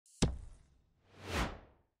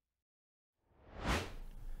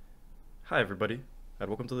Hi everybody, and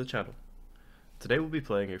welcome to the channel. Today we'll be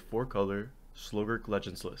playing a 4-color Slogurk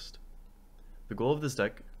Legends list. The goal of this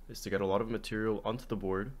deck is to get a lot of material onto the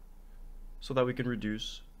board so that we can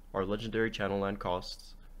reduce our legendary channel land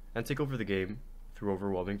costs and take over the game through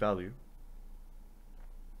overwhelming value.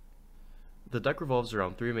 The deck revolves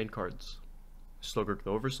around 3 main cards: Slogurk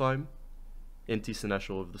the Overslime, Inti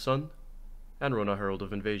Seneschal of the Sun, and Rona Herald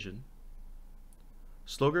of Invasion.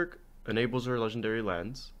 Slogurk enables our legendary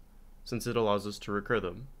lands since it allows us to recur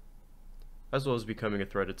them, as well as becoming a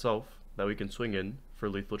threat itself that we can swing in for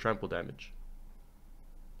lethal trample damage.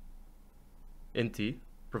 Inti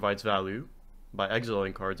provides value by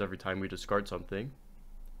exiling cards every time we discard something,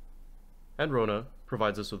 and Rona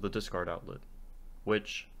provides us with a discard outlet,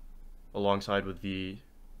 which, alongside with the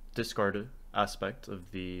discard aspect of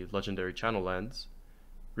the legendary channel lands,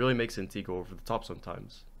 really makes Inti go over the top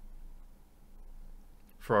sometimes.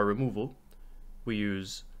 For our removal, we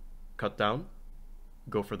use Cut Down,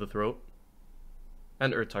 Go for the Throat,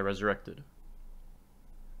 and Urtai Resurrected.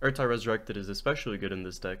 Urtai Resurrected is especially good in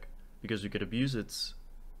this deck because we could abuse its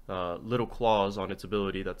little clause on its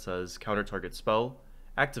ability that says counter target spell,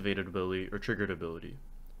 activated ability, or triggered ability.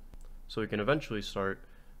 So we can eventually start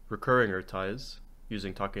recurring Urtais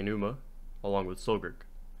using Takenuma along with Slogurk,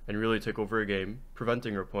 and really take over a game,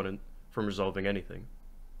 preventing our opponent from resolving anything.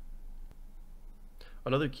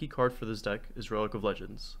 Another key card for this deck is Relic of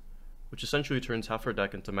Legends, which essentially turns half our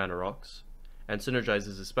deck into mana rocks, and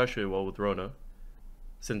synergizes especially well with Rona,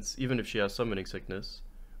 since even if she has summoning sickness,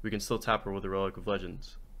 we can still tap her with a Relic of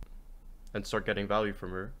Legends, and start getting value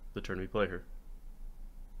from her the turn we play her.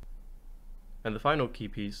 And the final key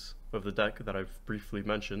piece of the deck that I've briefly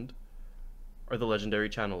mentioned are the legendary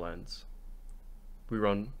channel lands. We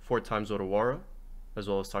run 4 times Otawara, as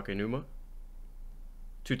well as Takenuma,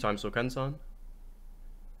 2 times Sokensan,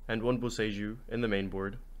 and 1 Boseiju in the main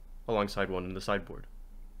board, alongside 1 in the sideboard.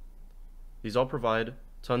 These all provide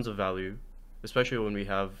tons of value, especially when we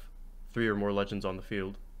have 3 or more legends on the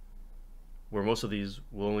field, where most of these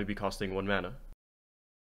will only be costing 1 mana.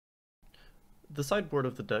 The sideboard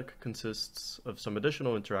of the deck consists of some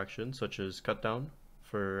additional interactions, such as Cut Down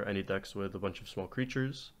for any decks with a bunch of small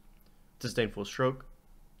creatures, Disdainful Stroke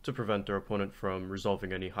to prevent our opponent from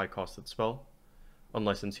resolving any high-costed spell,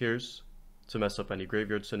 Unlicensed Hears to mess up any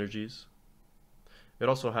graveyard synergies. It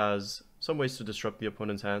also has some ways to disrupt the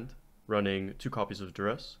opponent's hand, running 2 copies of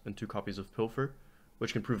Duress and 2 copies of Pilfer,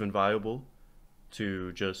 which can prove invaluable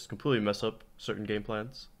to just completely mess up certain game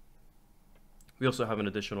plans. We also have an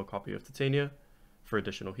additional copy of Titania for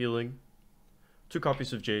additional healing, 2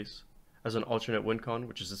 copies of Jace as an alternate win con,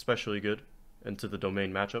 which is especially good into the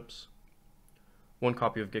domain matchups, 1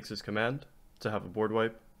 copy of Gix's Command to have a board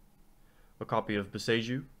wipe, a copy of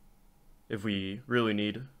Boseiju if we really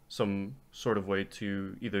need some sort of way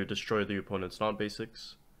to either destroy the opponent's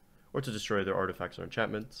non-basics or to destroy their artifacts or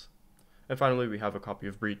enchantments. And finally, we have a copy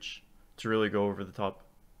of Breach to really go over the top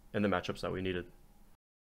in the matchups that we needed.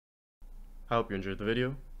 I hope you enjoyed the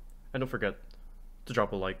video, and don't forget to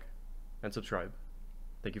drop a like and subscribe.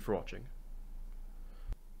 Thank you for watching.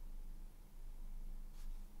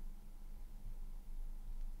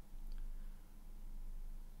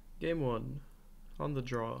 Game 1, on the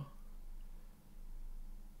draw.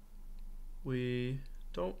 We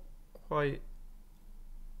don't quite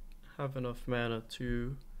have enough mana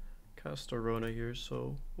to cast our Rona here,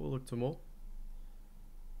 so we'll look to mull.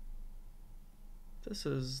 This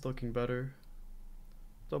is looking better.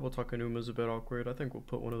 Double Takenuma is a bit awkward. I think we'll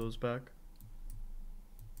put one of those back.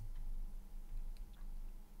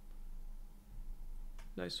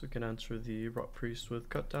 Nice, we can answer the Rot Priest with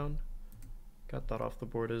Cut Down. Get that off the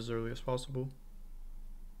board as early as possible.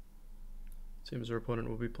 Seems our opponent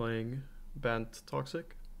will be playing Bant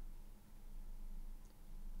Toxic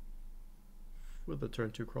with a turn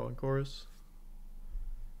 2 Crawling Chorus,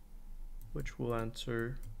 which will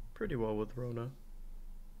answer pretty well with Rona.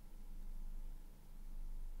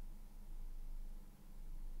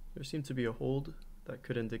 There seemed to be a hold that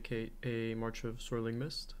could indicate a March of Swirling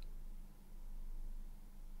Mist.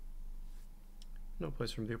 No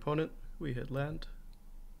place from the opponent. We hit land.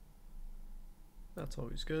 That's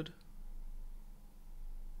always good.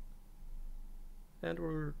 And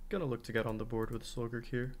we're gonna look to get on the board with Slogurk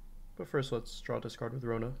here. But first let's draw discard with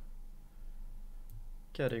Rona.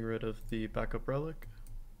 Getting rid of the backup relic,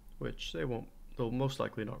 which they'll most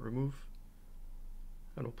likely not remove.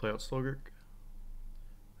 And we'll play out Slogurk.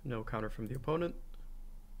 No counter from the opponent.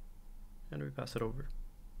 And we pass it over.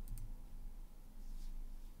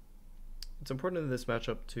 It's important in this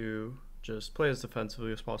matchup to just play as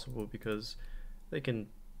defensively as possible because they can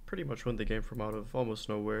pretty much win the game from out of almost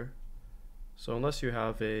nowhere. So unless you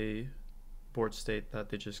have a board state that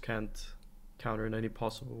they just can't counter in any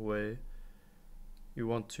possible way. You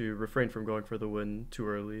want to refrain from going for the win too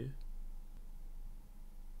early.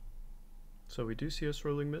 So we do see a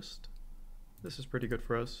Swirling Mist. This is pretty good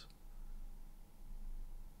for us.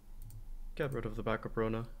 Get rid of the backup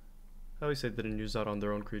Rona. At least they didn't use that on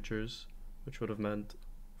their own creatures, which would have meant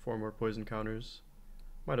 4 more poison counters.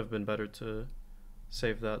 Might have been better to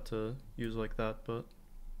save that to use like that, but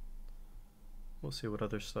we'll see what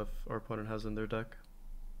other stuff our opponent has in their deck.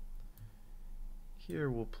 Here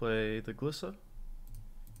we'll play the Glissa,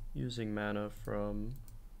 using mana from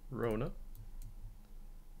Rona.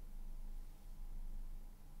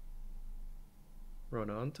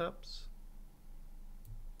 Rona untaps,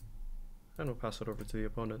 and we'll pass it over to the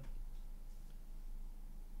opponent.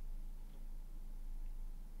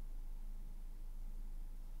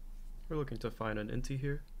 We're looking to find an Inti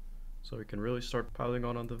here, so we can really start piling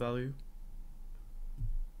on the value.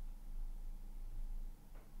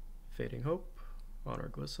 Fading Hope on our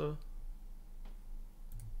Glissa,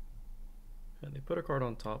 and they put a card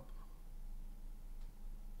on top.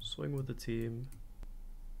 Swing with the team.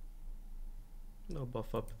 They'll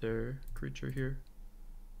buff up their creature here,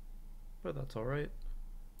 but that's alright.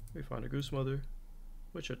 We find a Goose Mother,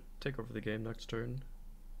 which should take over the game next turn.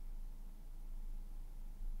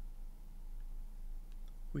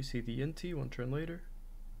 We see the Inti 1 turn later,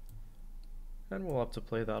 and we'll opt to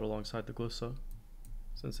play that alongside the Glissa,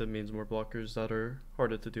 since it means more blockers that are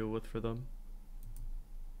harder to deal with for them.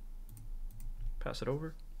 Pass it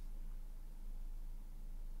over.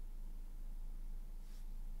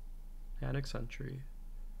 Panic Sentry.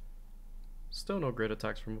 Still no great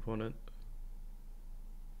attacks from opponent.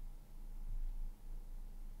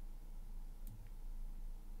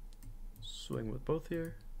 Swing with both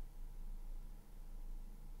here.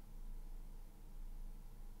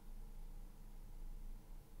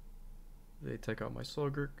 They take out my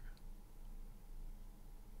Slogurk.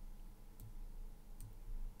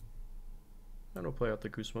 And we'll play out the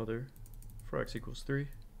Goose Mother for X equals 3.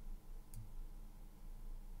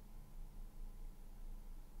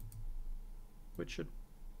 Which should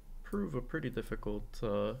prove a pretty difficult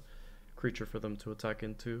creature for them to attack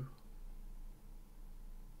into.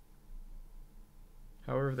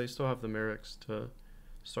 However, they still have the Merrics to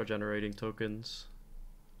start generating tokens,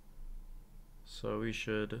 so we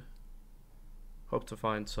should hope to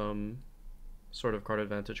find some sort of card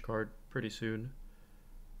advantage card pretty soon.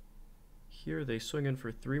 Here they swing in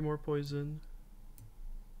for 3 more poison.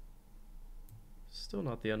 Still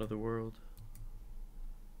not the end of the world.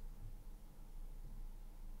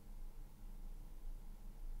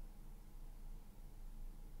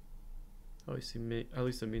 At least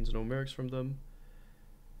it means no Merrics from them.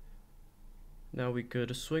 Now we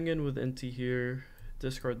could swing in with Inti here,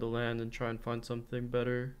 discard the land and try and find something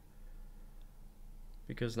better,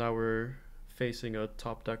 because now we're facing a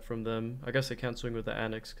top deck from them. I guess I can't swing with the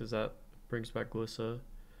Annex because that brings back Glissa.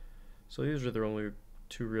 So these are their only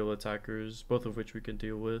 2 real attackers, both of which we can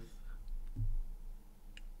deal with.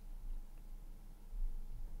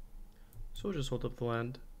 So we'll just hold up the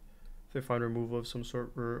land. If they find removal of some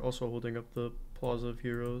sort, we're also holding up the Plaza of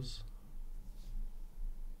Heroes.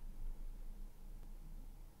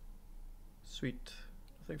 Sweet.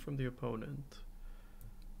 Nothing from the opponent.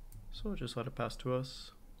 So we'll just let it pass to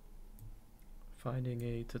us. Finding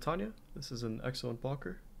a Titania. This is an excellent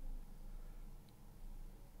blocker.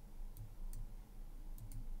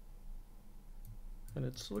 And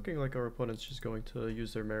it's looking like our opponent's just going to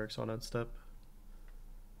use their Merrics on end step,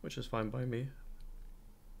 which is fine by me.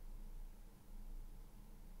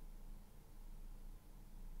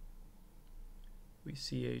 We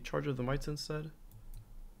see a Charge of the Mites instead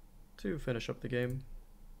to finish up the game.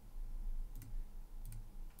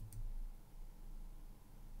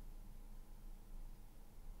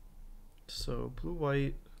 So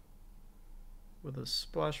blue-white with a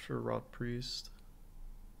splash for Rot Priest.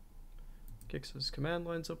 Gix's command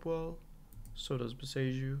lines up well, so does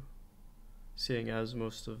Boseiju, seeing as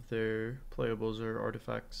most of their playables are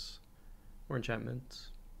artifacts or enchantments.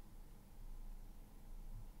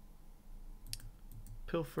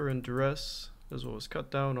 Pilfer and Duress, as well as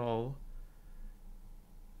Cut Down, all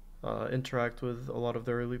interact with a lot of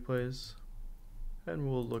their early plays. And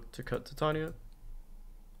we'll look to cut Titania,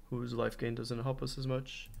 whose life gain doesn't help us as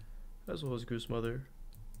much, as well as Goose Mother,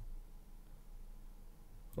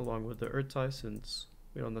 along with the Urtai, since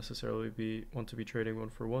we don't necessarily want to be trading 1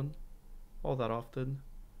 for 1 all that often,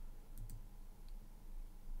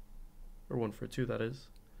 or 1 for 2 that is.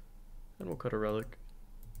 And we'll cut a Relic.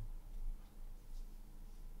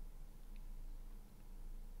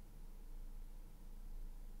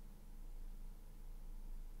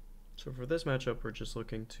 So for this matchup, we're just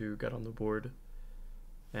looking to get on the board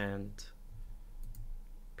and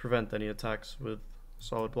prevent any attacks with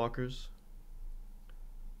solid blockers.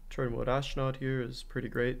 Turn 1 Ashnod here is pretty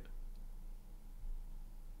great.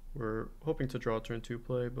 We're hoping to draw turn 2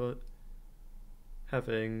 play, but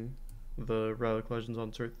having the Relic Legends on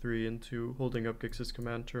turn 3 into holding up Gix's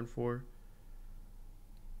command turn 4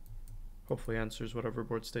 hopefully answers whatever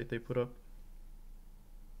board state they put up.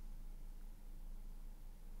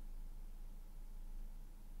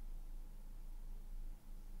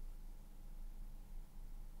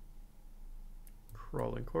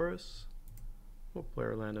 Crawling Chorus. We'll play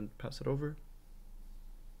our land and pass it over.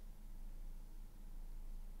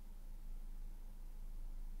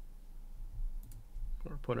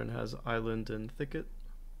 Our opponent has Island and Thicket.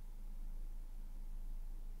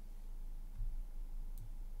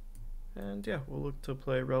 And yeah, we'll look to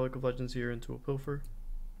play Relic of Legends here into a Pilfer.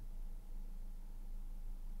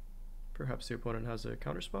 Perhaps the opponent has a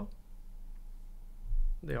counterspell.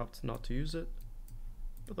 They opt not to use it,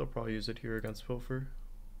 but they'll probably use it here against Pilfer.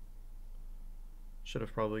 Should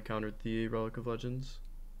have probably countered the Relic of Legends.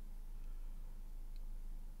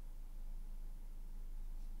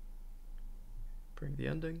 Bring the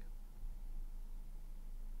ending.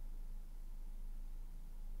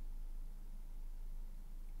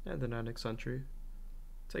 And an Annex Sentry,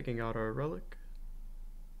 taking out our Relic.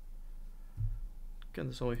 Again,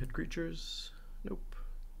 this only hit creatures. Nope.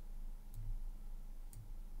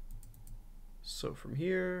 So from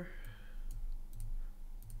here,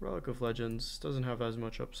 Relic of Legends doesn't have as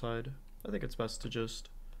much upside. I think it's best to just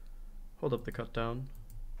hold up the cut down.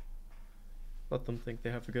 Let them think they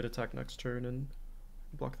have a good attack next turn and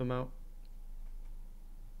block them out.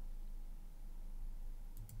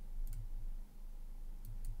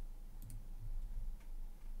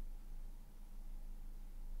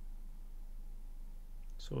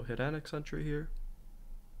 So we'll hit Annex Entry here.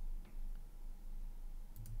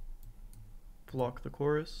 Block the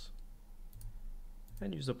Chorus.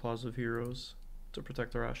 And use the Plaza of Heroes to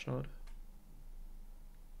protect our Ashnod.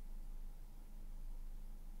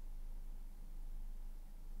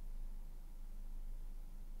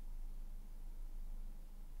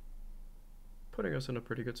 Putting us in a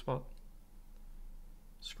pretty good spot.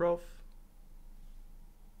 Scrolf.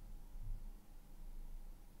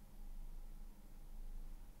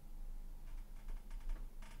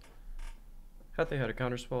 Had they had a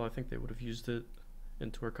counterspell, I think they would have used it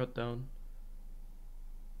into our cut down.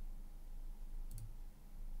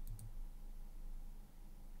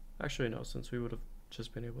 Actually no, since we would have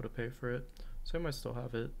just been able to pay for it, so I might still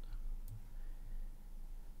have it.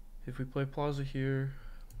 If we play Plaza here,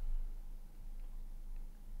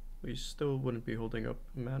 we still wouldn't be holding up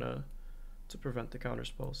mana to prevent the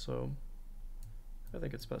counterspell, so I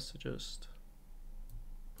think it's best to just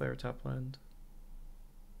play our tap land.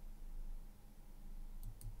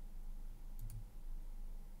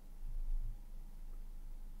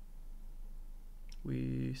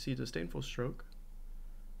 We see Disdainful Stroke.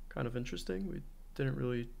 Kind of interesting. We didn't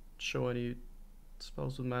really show any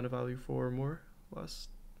spells with mana value 4 or more last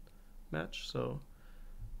match, so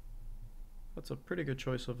that's a pretty good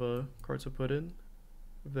choice of a card to put in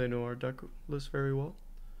if they know our deck list very well.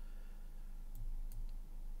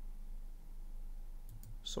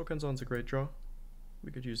 Sokenzon's a great draw.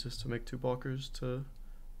 We could use this to make 2 blockers to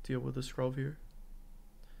deal with the Skrelv here.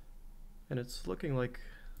 And it's looking like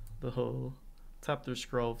they'll tap their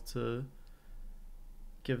Skrelv to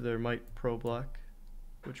give their Might Pro Black,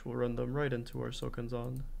 which will run them right into our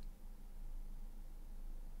Sokenzon.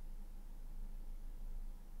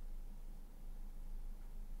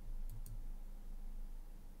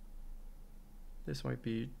 This might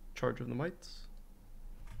be Charge of the Mites.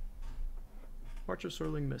 March of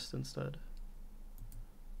Swirling Mist instead.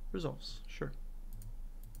 Resolves, sure.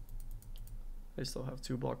 They still have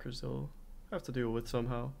 2 blockers they'll have to deal with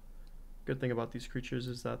somehow. Good thing about these creatures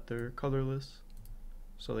is that they're colorless,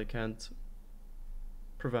 so they can't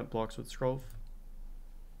prevent blocks with Skrelv.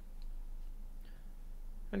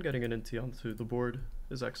 And getting an Inti onto the board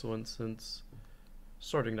is excellent, since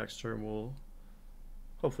starting next turn we'll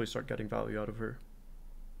hopefully start getting value out of her.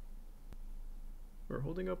 We're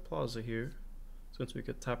holding up Plaza here, since we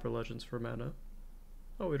could tap our Legends for mana.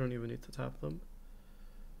 Oh, we don't even need to tap them.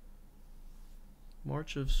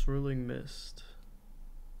 March of Swirling Mist.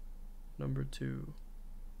 Number 2.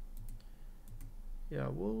 Yeah,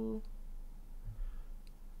 we'll...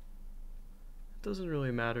 It doesn't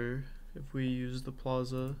really matter if we use the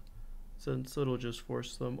Plaza, since it'll just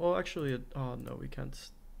force them. Oh, actually, oh no, we can't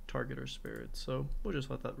target our Spirit, so we'll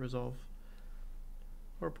just let that resolve.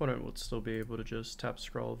 Our opponent would still be able to just tap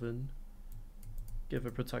Skrelv and give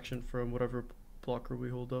a protection from whatever blocker we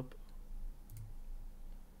hold up.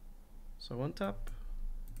 So untap,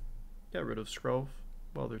 get rid of Skrelv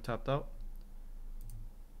while they're tapped out,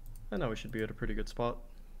 and now we should be at a pretty good spot.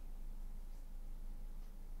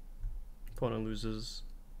 Opponent loses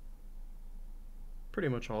pretty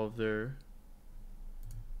much all of their...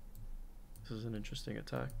 This is an interesting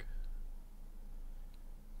attack.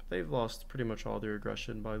 They've lost pretty much all their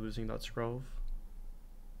aggression by losing that Skrelv.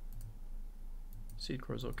 Seed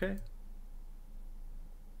Core is okay.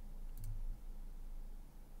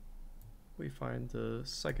 We find the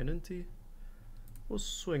second Inti. We'll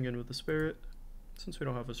swing in with the Spirit, since we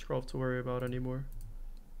don't have a Skrelv to worry about anymore.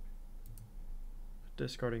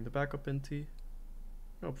 Discarding the backup Inti.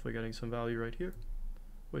 Hopefully getting some value right here,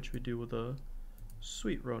 which we do with a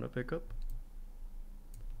sweet Rona pickup.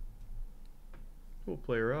 We'll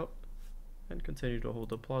play her out and continue to hold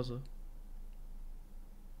the Plaza.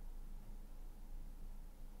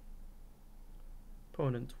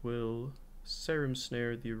 Opponent will Serum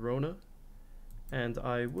Snare the Rona, and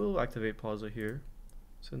I will activate Plaza here,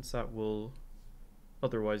 since that will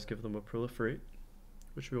otherwise give them a Proliferate,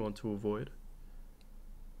 which we want to avoid.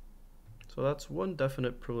 So that's one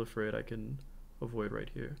definite Proliferate I can avoid right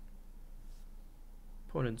here.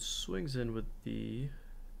 Opponent swings in with the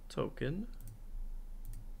token.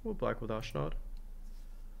 We'll black with Ashnod,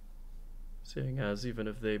 seeing as even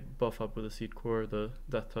if they buff up with a Seed Core, the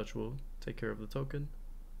Death Touch will take care of the token.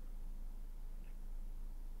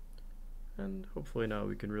 And hopefully now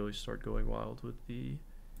we can really start going wild with the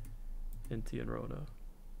Inti and Rona.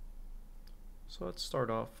 So let's start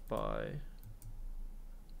off by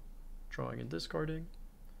drawing and discarding.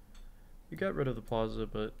 We got rid of the Plaza,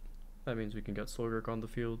 but that means we can get Slogurk on the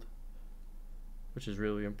field, which is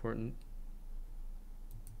really important.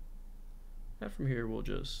 And from here we'll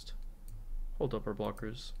just hold up our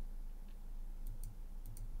blockers.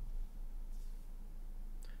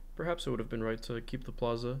 Perhaps it would have been right to keep the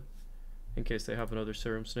Plaza in case they have another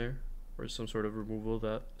Serum Snare or some sort of removal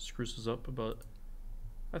that screws us up, but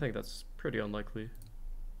I think that's pretty unlikely.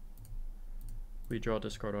 We draw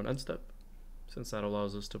discard on end step, since that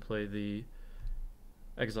allows us to play the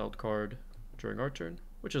exiled card during our turn,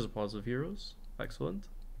 which is a Plaza of Heroes. Excellent.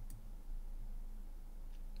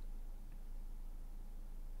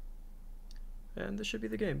 And this should be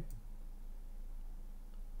the game.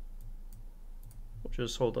 We'll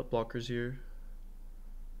just hold up blockers here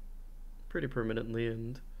pretty permanently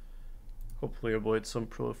and hopefully avoid some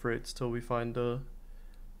proliferates till we find a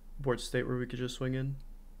board state where we could just swing in.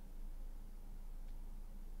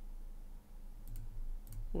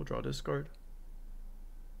 We'll draw discard.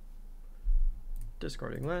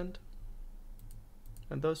 Discarding land.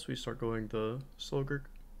 And thus we start going the Slogurk.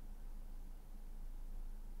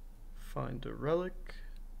 Find a relic.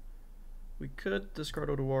 We could discard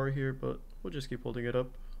Otawara here, but we'll just keep holding it up.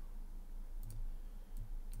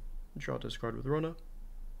 Draw discard with Rona.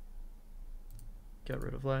 Get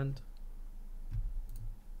rid of land.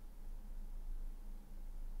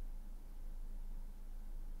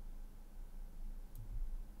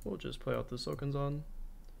 We'll just play out the Sokanzan.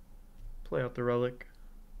 Play out the relic.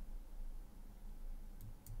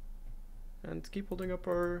 And keep holding up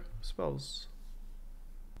our spells.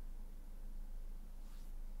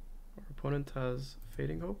 Our opponent has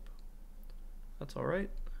Fading Hope. That's alright.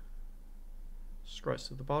 Scries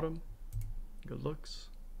to the bottom. Good looks.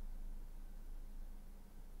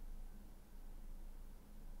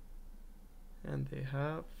 And they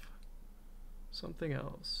have something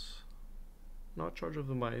else. Not Charge of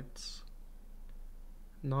the Mites.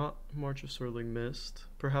 Not March of Swirling Mist.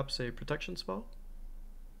 Perhaps a protection spell?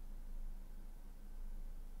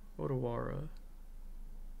 Otawara.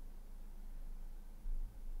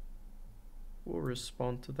 We'll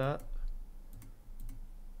respond to that.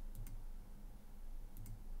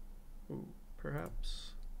 Ooh,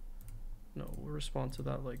 perhaps. No, we'll respond to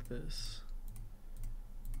that like this.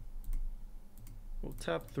 We'll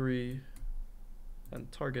tap 3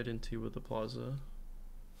 and target into with the Plaza,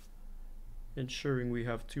 ensuring we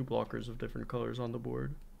have 2 blockers of different colors on the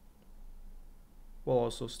board, while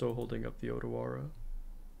also still holding up the Otawara.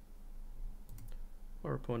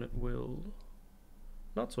 Our opponent will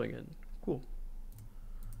not swing in. Cool.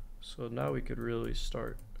 So now we could really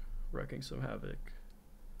start wrecking some havoc.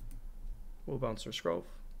 We'll bounce our Skrelv.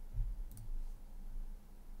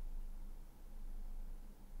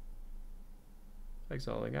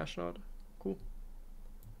 Exiling Ashnod. Cool.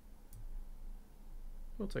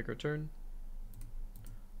 We'll take our turn.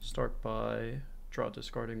 Start by draw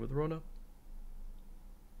discarding with Rona.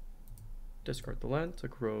 Discard the land to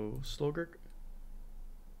grow Slogurk.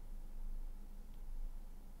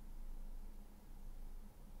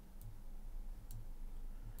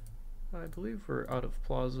 I believe we're out of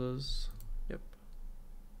plazas. Yep.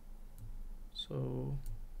 So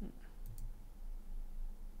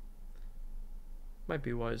might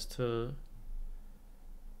be wise to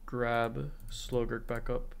grab Slogurk back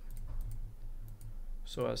up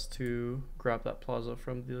so as to grab that plaza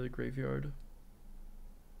from the graveyard,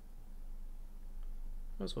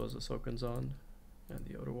 as well as the Sokanzan and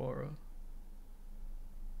the Odawara.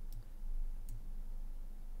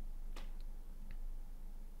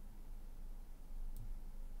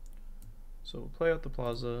 So we'll play out the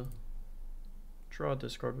plaza, draw a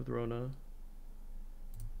discard with Rona,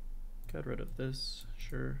 get rid of this,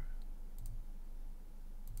 sure.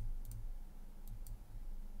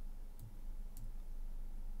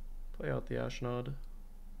 Play out the Ashnod,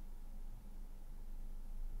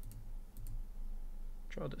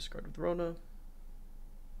 draw a discard with Rona,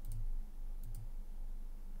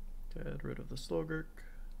 get rid of the Slogurk,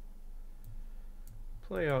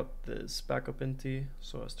 play out this backup Inti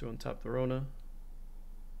so as to untap the Rona,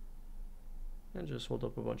 and just hold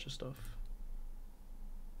up a bunch of stuff.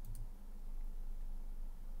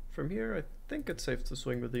 From here, I think it's safe to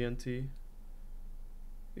swing with the Inti,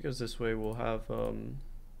 because this way we'll have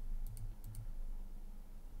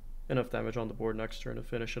enough damage on the board next turn to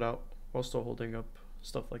finish it out, while still holding up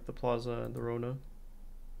stuff like the Plaza and the Rona.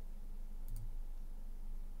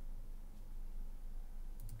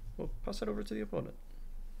 We'll pass it over to the opponent.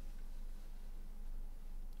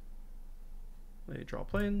 They draw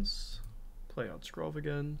planes, play out Scrolv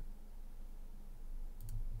again,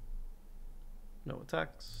 no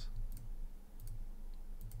attacks.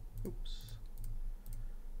 Oops.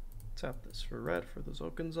 Tap this for red for the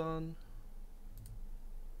Zokanzan.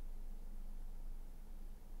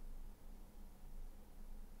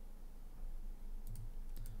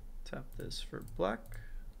 Tap this for black.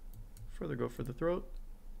 Further go for the throat,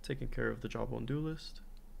 taking care of the Jawbone Duelist,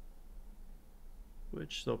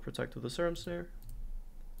 which they'll protect with the Serum Snare.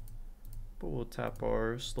 But we'll tap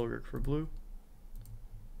our Slogurk for blue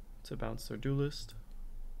to bounce their Duelist.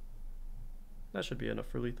 That should be enough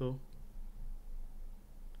for lethal.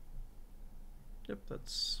 Yep,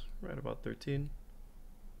 that's right about 13.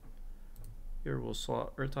 Here we'll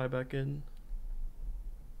slot Urtai back in.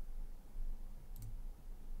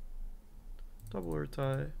 Double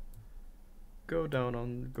Urtai. Go down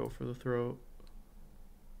on go for the throat.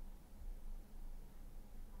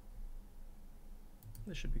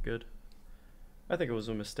 This should be good. I think it was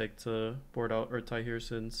a mistake to board out Urtai here,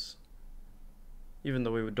 since even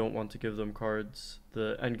though we don't want to give them cards,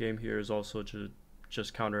 the endgame here is also to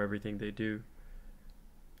just counter everything they do.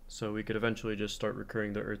 So we could eventually just start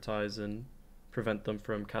recurring the Urtais and prevent them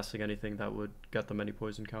from casting anything that would get them any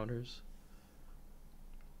poison counters.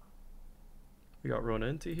 We got Rona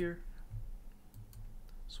Inti here,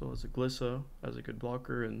 as well as a Glissa as a good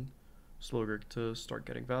blocker, and Slogurk to start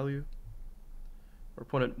getting value. Our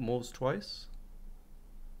opponent molds twice.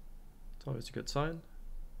 It's always a good sign.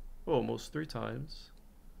 Oh, almost 3 times.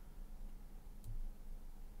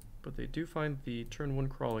 But they do find the turn 1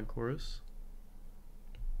 Crawling Chorus.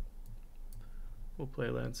 We'll play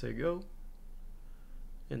Lancet Go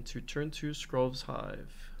into turn 2 Scrolv's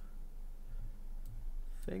Hive.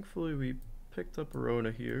 Thankfully we picked up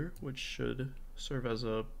Rona here, which should serve as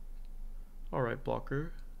a alright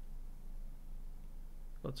blocker.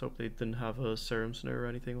 Let's hope they didn't have a Serum Snare or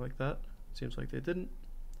anything like that. Seems like they didn't.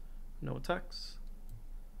 No attacks.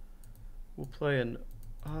 We'll play an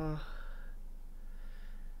I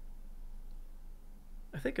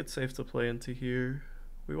think it's safe to play into here.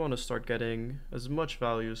 We want to start getting as much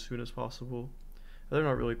value as soon as possible. They're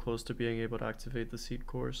not really close to being able to activate the Seed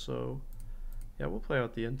Core, so yeah, we'll play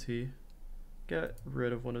out the NT. Get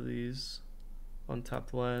rid of one of these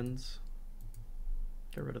untapped lands.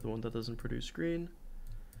 Get rid of the one that doesn't produce green,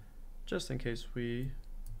 just in case we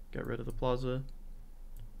get rid of the Plaza.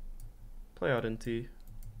 Play out NT,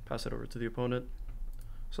 pass it over to the opponent.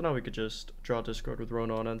 So now we could just draw discard with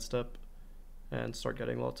Rona on end step and start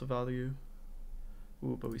getting lots of value.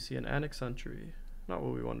 Ooh, but we see an Annex Sentry. Not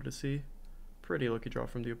what we wanted to see. Pretty lucky draw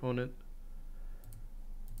from the opponent.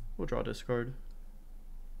 We'll draw discard.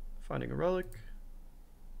 Finding a relic.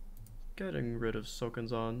 Getting rid of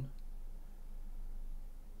Sokanzan.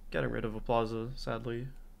 Getting rid of a Plaza, sadly.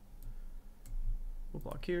 We'll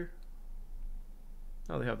block here.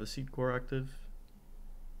 Now they have the Seed Core active.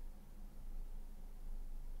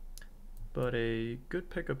 But a good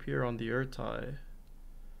pickup here on the Urtai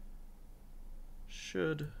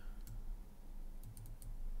should...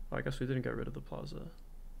 Oh, I guess we didn't get rid of the Plaza.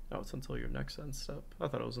 Oh, it's until your next end step. I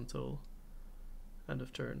thought it was until end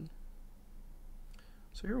of turn.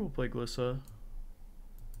 So here we'll play Glissa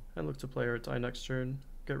and look to play Urtai next turn,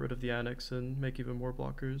 get rid of the Annex and make even more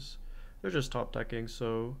blockers. They're just top decking,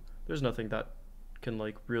 so there's nothing that can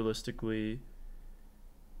like realistically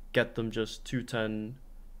get them just 210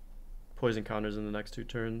 poison counters in the next 2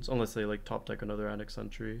 turns, unless they like top deck another Annex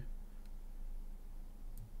Sentry.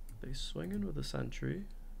 They swing in with a Sentry.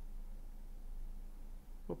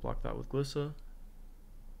 We'll block that with Glissa.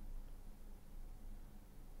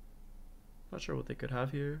 Not sure what they could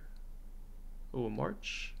have here. Oh, a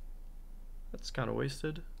March. That's kind of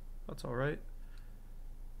wasted. That's alright.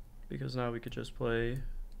 Because now we could just play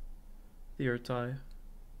the Urtai.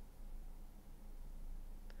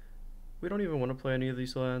 We don't even want to play any of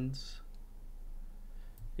these lands.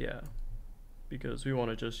 Yeah, because we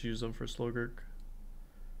want to just use them for Slogurk.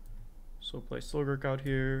 So play Slogurk out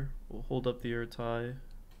here. We'll hold up the Urtai.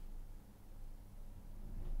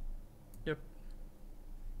 Yep.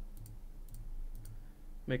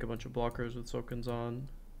 Make a bunch of blockers with tokens on.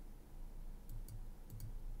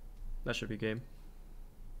 That should be game.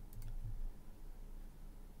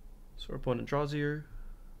 So our opponent draws here.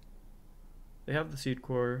 They have the Seed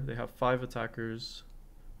Core. They have 5 attackers,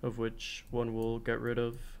 of which 1 will get rid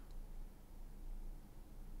of.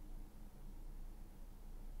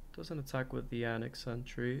 Doesn't attack with the Annex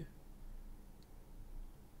Sentry.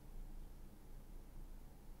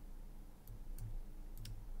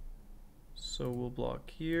 So we'll block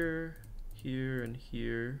here, here, and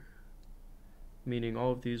here, meaning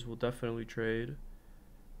all of these will definitely trade,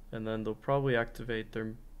 and then they'll probably activate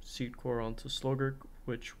their Seed Core onto Slogurk,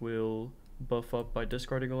 which will buff up by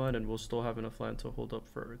discarding a land, and we'll still have enough land to hold up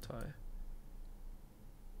for Urtai.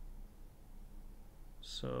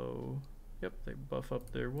 So, yep, they buff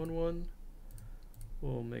up their 1/1.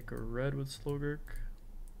 We'll make a red with Slogurk,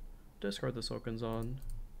 discard the tokens on,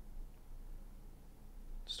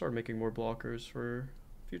 start making more blockers for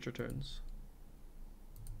future turns.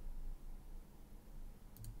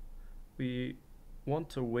 We want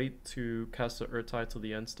to wait to cast the Urtai till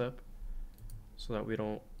the end step so that we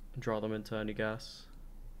don't draw them into any gas.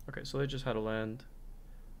 Okay, so they just had a land.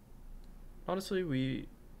 Honestly, we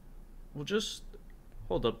will just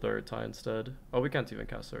hold up the Urtai instead. Oh, we can't even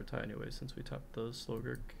cast the Urtai anyway since we tapped the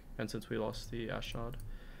Slogurk and since we lost the Ashnod.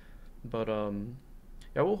 But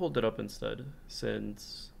yeah, we'll hold it up instead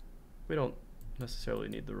since we don't necessarily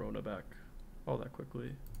need the Rona back all that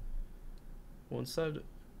quickly. We'll instead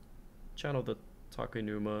channel the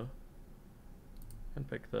Takenuma and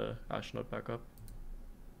pick the Ashnod back up.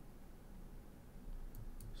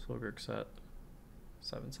 Slogurk's at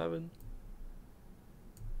 7/7.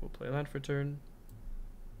 We'll play land for turn.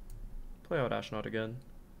 Play out Ashnod again.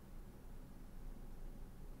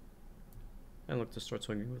 And look to start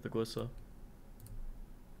swinging with the Glissa.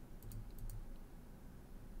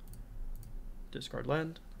 Discard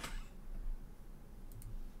land.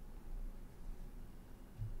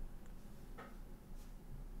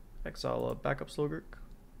 Exile a backup Slogurk.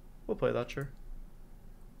 We'll play that, sure.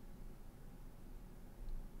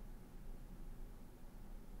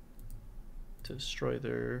 To destroy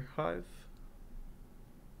their hive.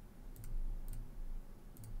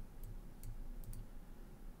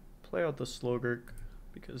 Play out the Slogurk,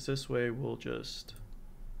 because this way we'll just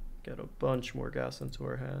get a bunch more gas into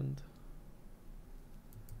our hand.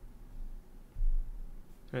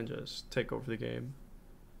 And just take over the game.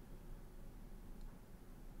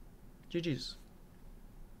 GG's.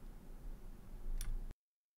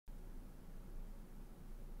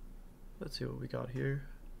 Let's see what we got here.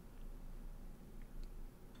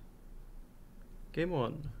 Game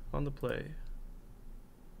 1, on the play.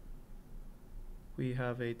 We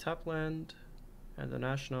have a tap land and an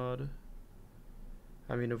Ashnod.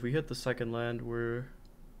 I mean, if we hit the second land, we're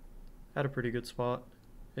at a pretty good spot.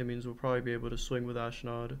 It means we'll probably be able to swing with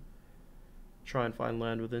Ashnod, try and find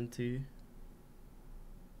land with Inti.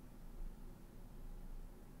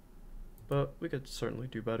 But we could certainly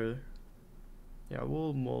do better. Yeah,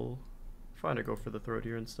 we'll find a go for the throat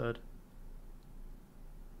here instead.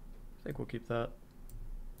 I think we'll keep that.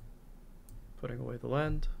 Putting away the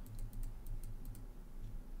land.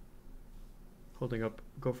 Holding up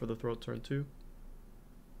go for the throat turn 2.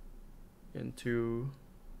 Into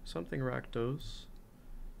something Rakdos.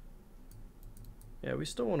 Yeah, we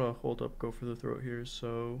still want to hold up go for the throat here,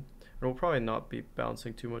 so... And we'll probably not be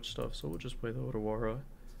bouncing too much stuff, so we'll just play the Otawara.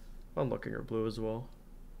 Unlocking our blue as well.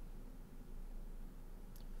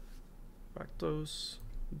 Rakdos,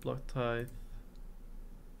 Blood Tithe.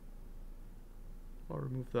 I'll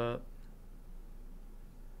remove that.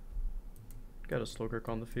 Get a Slogurk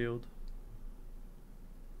on the field.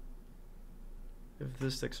 If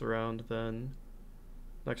this sticks around, then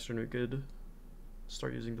next turn we could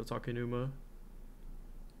start using the Takenuma.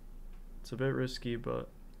 It's a bit risky, but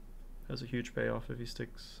has a huge payoff if he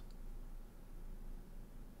sticks.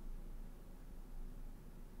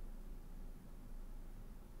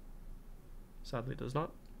 Sadly does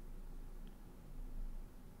not.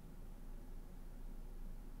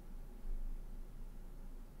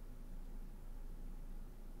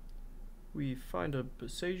 We find a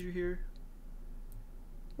Boseiju here.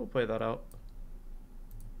 We'll play that out.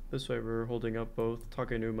 This way we're holding up both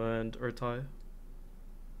Takenuma and Urtai.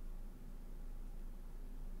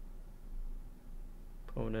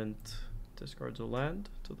 Opponent discards a land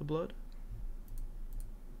to the blood.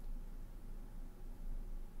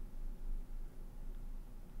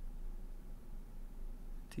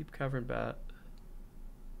 Deep Cavern Bat.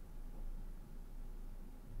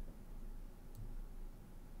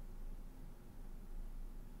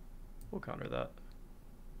 We'll counter that.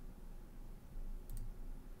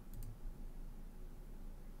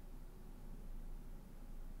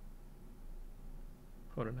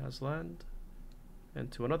 Opponent has land. And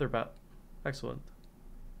to another bat. Excellent.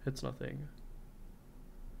 Hits nothing.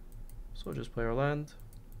 So we'll just play our land.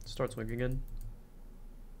 Start swinging in.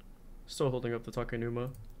 Still holding up the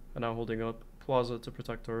Takenuma. And now holding up Plaza to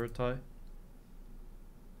protect our Urtai.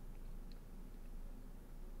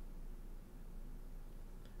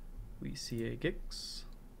 We see a Gix.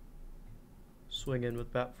 Swing in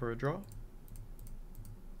with bat for a draw.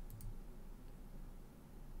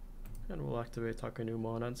 And we'll activate Takenuma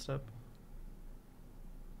on end step.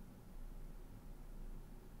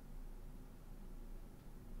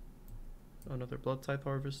 Another Blood type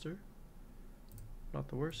Harvester. Not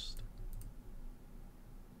the worst.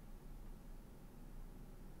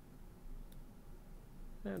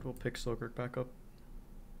 And we'll pick Slogurk back up.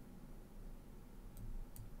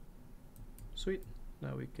 Sweet.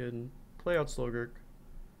 Now we can play out Slogurk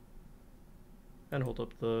and hold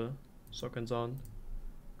up the Sokenzan,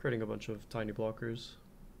 creating a bunch of tiny blockers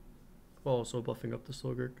while also buffing up the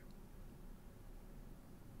Slogurk.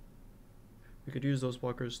 We could use those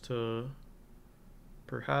blockers to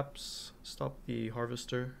perhaps stop the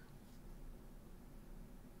Harvester.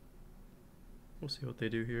 We'll see what they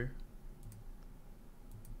do here.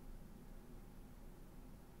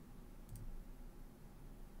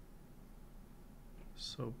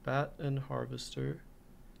 So Bat and Harvester.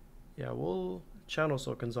 Yeah, we'll channel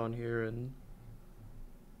Sokenzan here and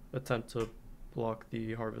attempt to block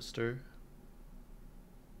the Harvester.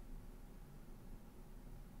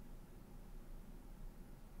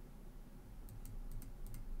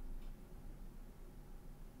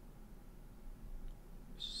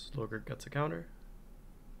 Slogurk gets a counter.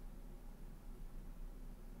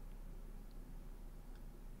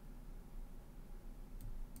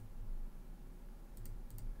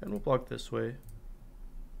 And we'll block this way.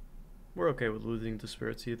 We're okay with losing to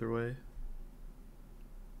spirits either way.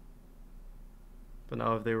 But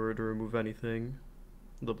now if they were to remove anything,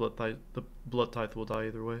 the blood tithe will die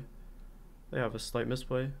either way. They have a slight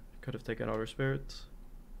misplay. Could have taken outer spirits.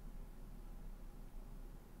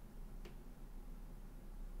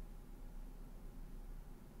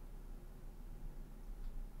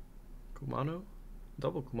 Kumano?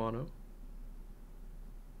 Double Kumano.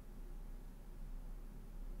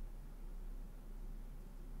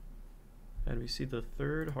 And we see the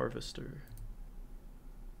third Harvester.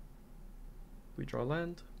 We draw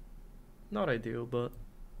land. Not ideal, but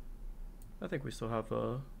I think we still have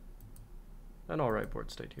an alright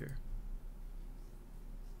board state here.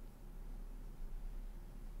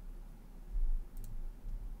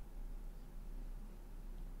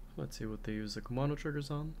 Let's see what they use the Kumano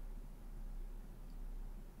triggers on.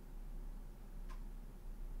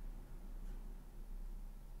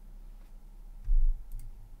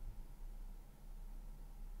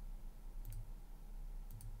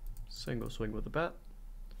 Single swing with the bat.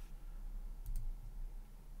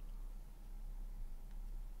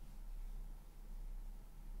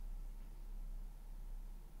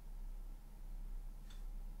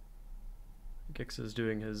 Gix is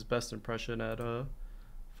doing his best impression at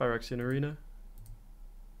Phyrexian Arena.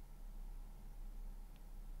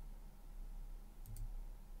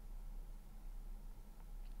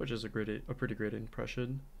 Which is a pretty great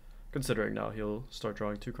impression, considering now he'll start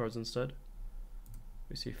drawing 2 cards instead.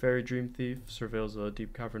 We see Fairy Dream Thief surveils a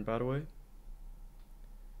Deep Cavern Bataway.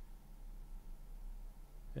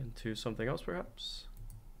 Into something else perhaps.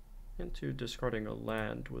 Into discarding a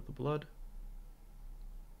land with the blood.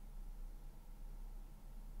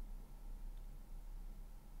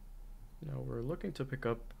 Now we're looking to pick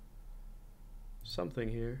up something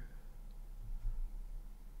here.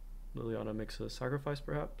 Liliana makes a sacrifice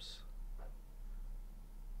perhaps.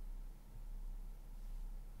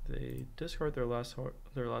 They discard their last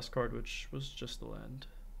card, which was just the land.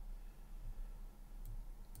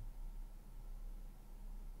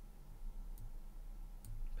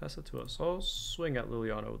 Pass it to us. I'll swing at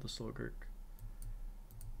Liliana with the Slogurk.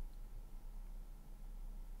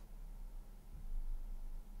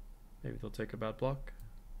 Maybe they'll take a bad block.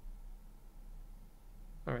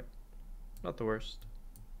 Alright, not the worst.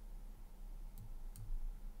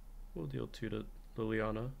 We'll deal 2 to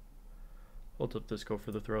Liliana. Hold up this Go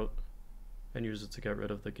for the Throat, and use it to get rid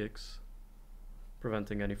of the Gix,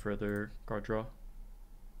 preventing any further card draw.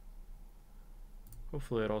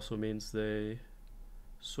 Hopefully it also means they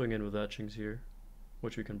swing in with etchings here,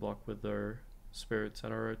 which we can block with our spirits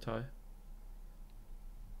and our tie.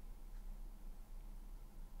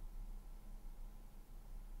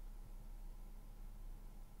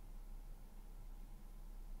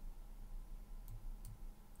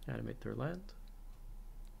 Animate their land.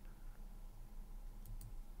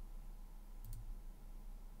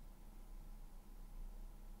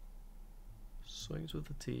 Swings with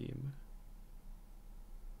the team.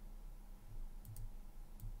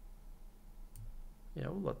 Yeah,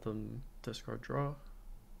 we'll let them discard draw.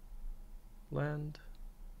 Land.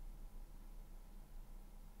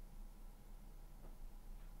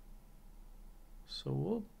 So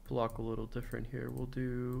we'll block a little different here. We'll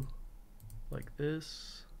do like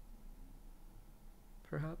this,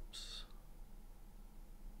 perhaps.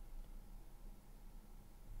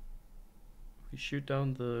 We shoot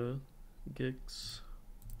down the Gix,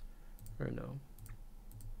 or no.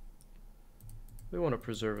 We want to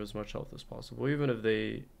preserve as much health as possible. Even if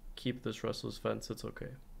they keep this Restless Fence, it's okay.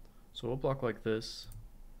 So we'll block like this.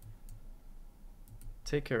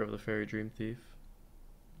 Take care of the Fairy Dream Thief.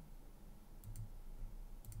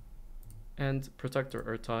 And protect our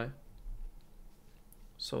Urtai,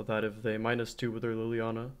 so that if they -2 with their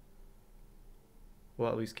Liliana, we'll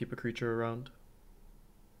at least keep a creature around,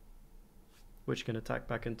 which can attack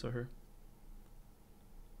back into her.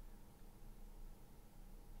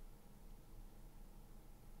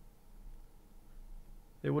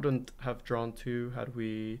 They wouldn't have drawn 2 had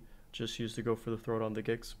we just used to Go for the Throat on the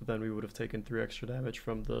Gix, but then we would have taken 3 extra damage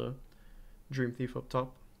from the Dream Thief up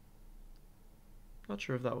top. Not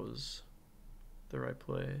sure if that was the right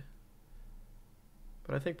play,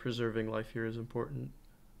 but I think preserving life here is important.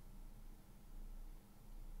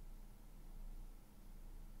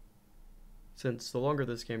 Since the longer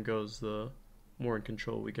this game goes, the more in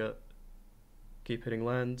control we get. Keep hitting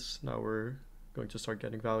lands. Now we're going to start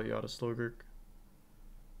getting value out of Slogurk.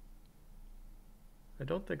 I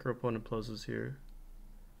don't think our opponent closes here,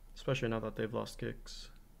 especially now that they've lost Gix.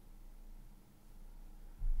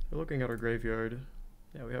 They're looking at our graveyard.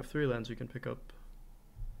 Yeah, we have 3 lands we can pick up.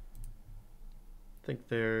 I think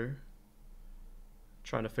they're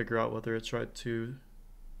trying to figure out whether it's right to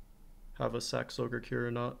have a sack Slogurk here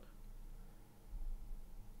or not.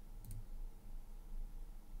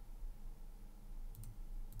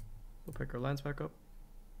 We'll pick our lands back up.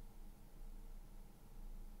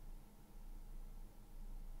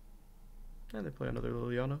 And they play another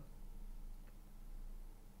Liliana.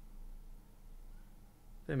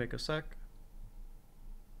 They make a sack.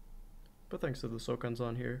 But thanks to the Sokans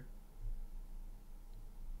on here,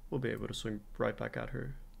 we'll be able to swing right back at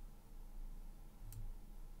her.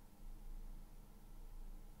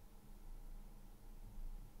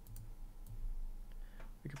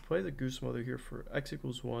 We could play the Goose Mother here for X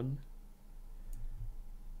 = 1,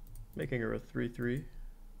 making her a 3/3.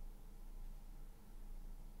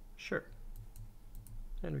 Sure.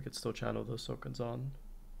 And we could still channel those Sokans on,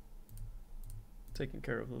 taking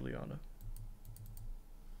care of Liliana.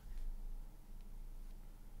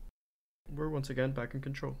 We're once again back in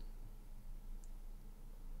control.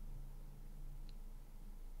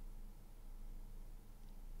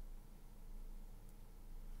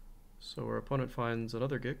 So our opponent finds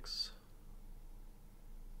another Gix.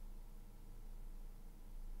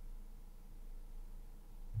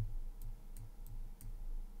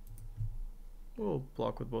 We'll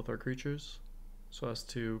block with both our creatures so as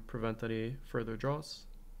to prevent any further draws.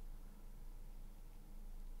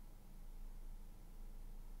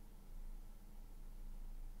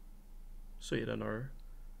 Sweet, and our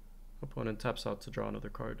opponent taps out to draw another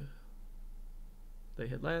card. They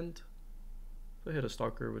hit land. They hit a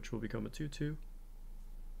Stalker, which will become a 2/2.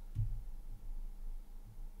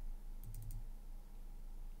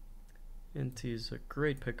 Inti's a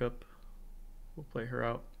great pickup. We'll play her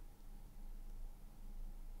out.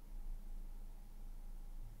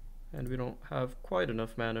 And we don't have quite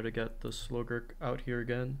enough mana to get the Slogurk out here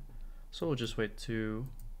again, so we'll just wait to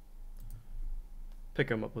pick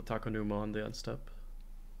him up with Takanuma on the end step.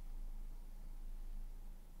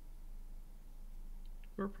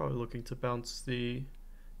 We're probably looking to bounce the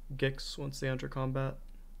Gix once they enter combat.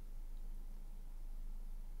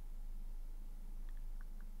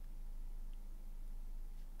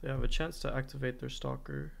 They have a chance to activate their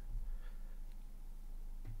stalker,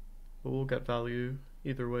 but we'll get value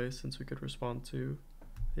either way since we could respond to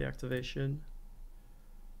the activation.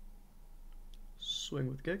 Swing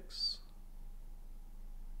with Gix.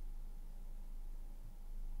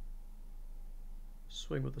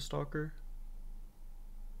 Swing with the stalker.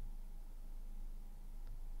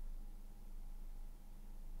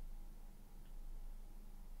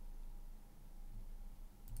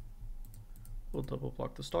 We'll double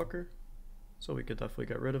block the stalker, so we could definitely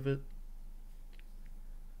get rid of it.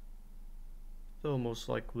 They'll most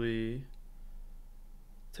likely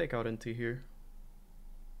take out NT here.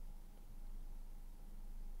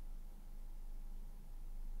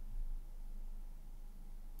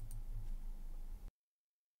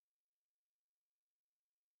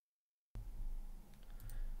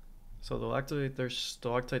 So they'll activate their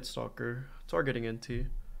Stalactite Stalker, targeting NT.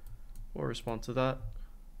 We'll respond to that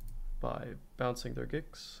by bouncing their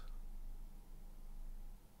Gix.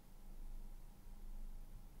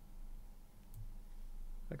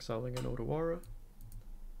 Exiling an Odawara.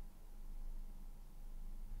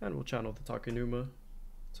 And we'll channel the Takenuma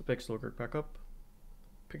to pick Slogurk back up,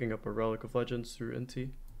 picking up a Relic of Legends through NT,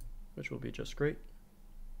 which will be just great.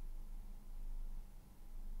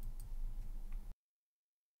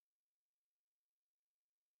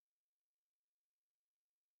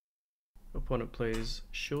 Opponent plays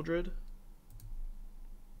Shieldred,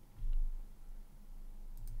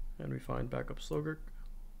 and we find backup Slogurk.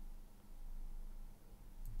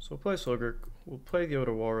 So we'll play Slogurk, we'll play the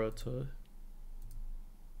Odawara to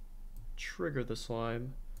trigger the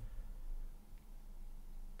slime,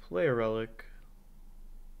 play a Relic,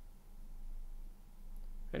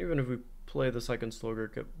 and even if we play the second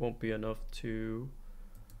Slogurk, it won't be enough to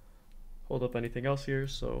hold up anything else here,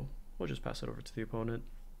 so we'll just pass it over to the opponent.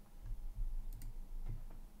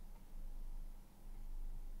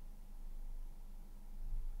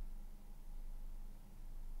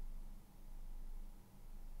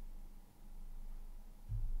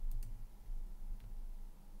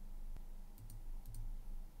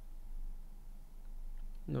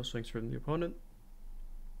 No swings from the opponent.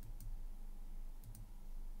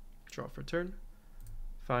 Draw for turn.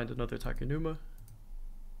 Find another Takenuma.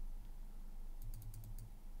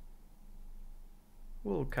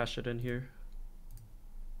 We'll cash it in here.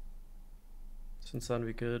 Since then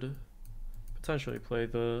we could potentially play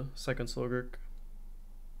the second Slogurk.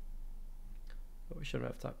 But we shouldn't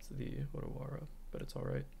have tapped the Odawara, but it's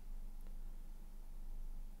alright.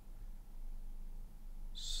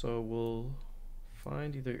 So we'll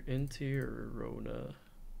find either Inti or Rona.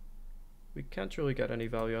 We can't really get any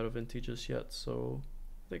value out of Inti just yet, so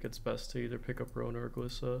I think it's best to either pick up Rona or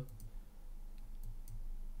Glissa.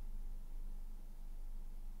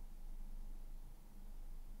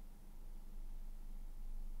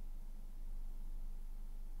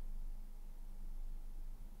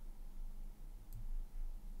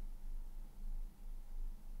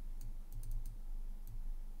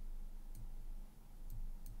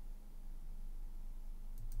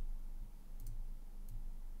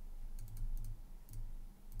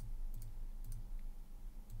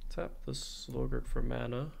 Tap the Slogurk for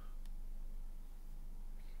mana.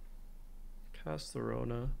 Cast the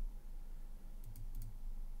Rona.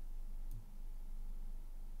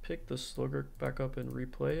 Pick the Slogurk back up and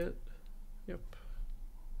replay it. Yep.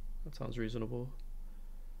 That sounds reasonable.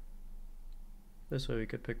 This way we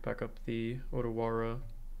could pick back up the Odawara,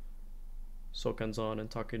 Sokenzan, and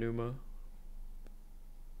Takenuma.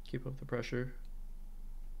 Keep up the pressure.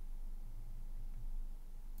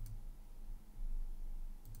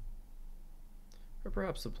 Or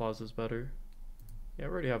perhaps the Plaza is better. Yeah,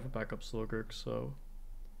 we already have a backup Slogurk, so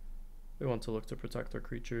we want to look to protect our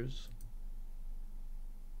creatures.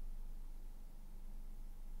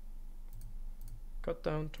 Cut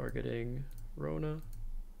down, targeting Rona,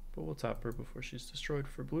 but we'll tap her before she's destroyed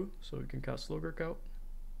for blue, so we can cast Slogurk out.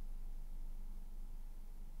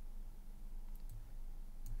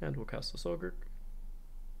 And we'll cast the Slogurk.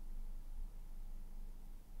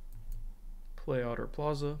 Play out our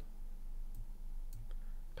Plaza.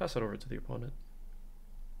 Pass it over to the opponent.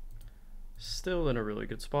 Still in a really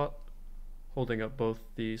good spot, holding up both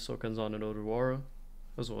the Sokenzan and Odawara,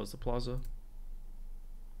 as well as the Plaza.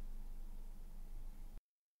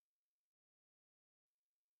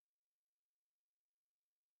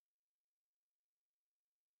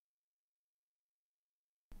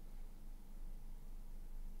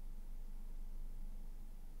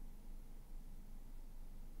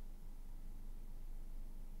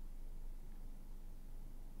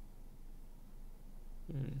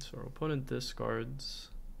 So our opponent discards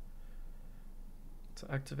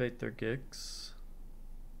to activate their Gix.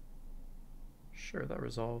 Sure, that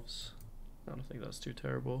resolves. I don't think that's too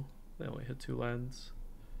terrible. They only hit 2 lands.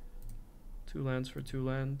 2 lands for 2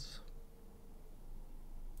 lands.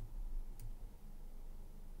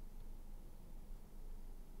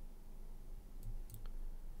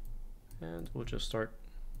 And we'll just start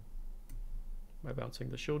by bouncing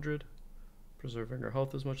the Shieldred, preserving our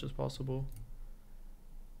health as much as possible,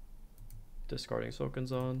 discarding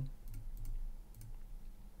Soken's,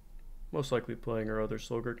 most likely playing our other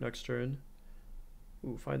Slogurk next turn.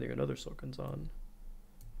 Ooh, finding another Soken's.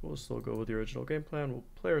 We'll still go with the original game plan. We'll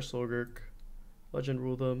play our Slogurk, Legend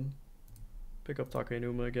Rule them, pick up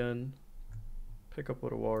Takenuma again, pick up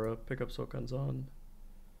Otawara, pick up Soken's.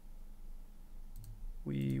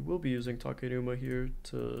 We will be using Takenuma here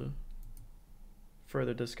to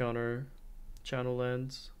further discount our channel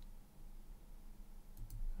lands,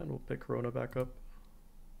 and we'll pick Corona back up.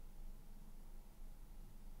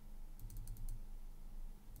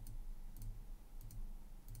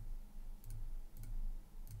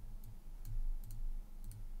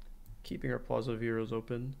 Keeping our Plaza of Heroes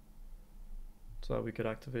open so that we could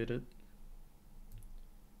activate it.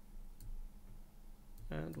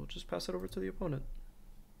 And we'll just pass it over to the opponent.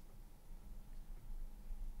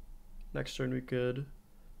 Next turn we could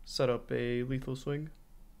set up a lethal swing.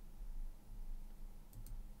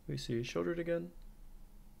 We see Shieldred again.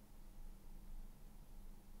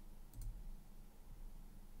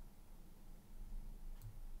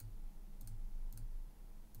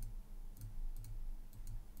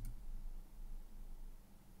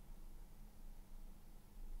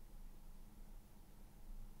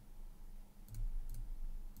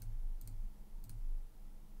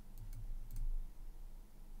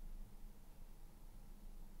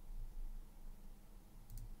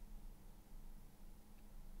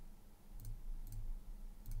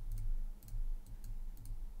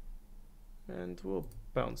 And we'll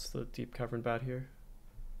bounce the Deep Cavern Bat here.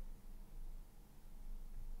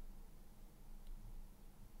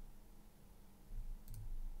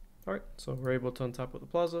 Alright, so we're able to untap with the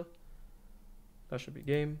Plaza. That should be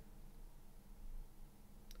game.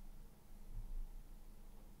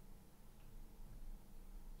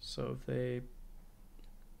 So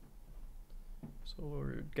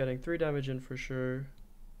we're getting 3 damage in for sure,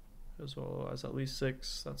 as well as at least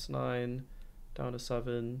 6. That's 9, down to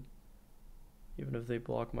 7. Even if they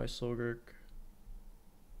block my Slogurk,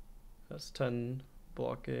 that's 10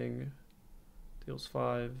 blocking, deals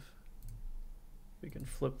 5. We can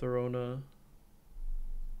flip the Rona.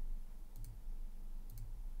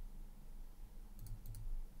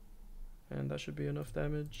 And that should be enough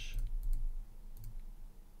damage.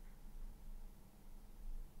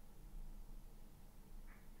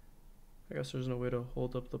 I guess there's no way to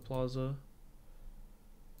hold up the Plaza.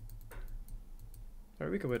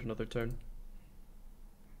 Alright, we can wait another turn.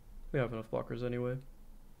 We have enough blockers anyway.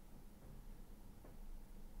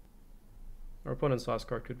 Our opponent's last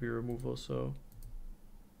card could be removal, so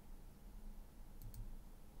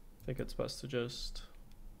I think it's best to just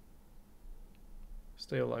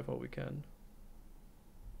stay alive while we can.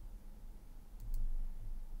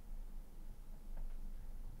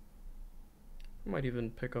 I might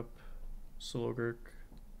even pick up Slogurk.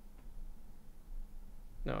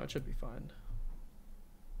 No, it should be fine.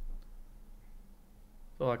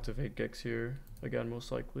 They'll activate Gix here again,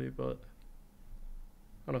 most likely, but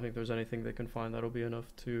I don't think there's anything they can find that'll be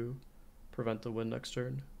enough to prevent the win next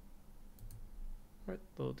turn. Alright,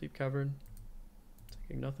 little Deep Cavern,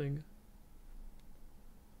 taking nothing.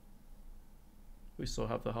 We still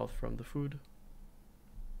have the health from the food.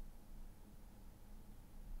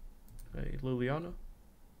 A Liliana.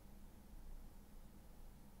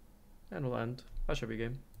 And we'll end. That should be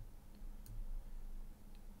game.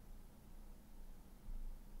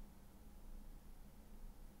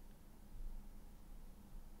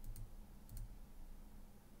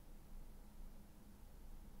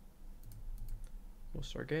 We'll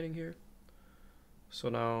start gaining here. So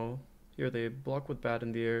now here they block with Bat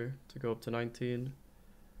in the air to go up to 19.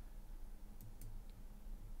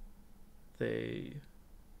 They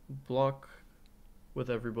block with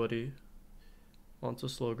everybody onto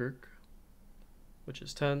Slogurk, which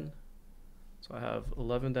is 10. So I have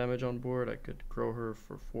 11 damage on board. I could grow her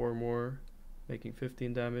for 4 more, making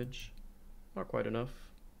 15 damage. Not quite enough.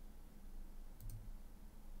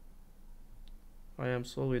 I am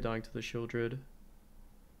slowly dying to the Shieldred.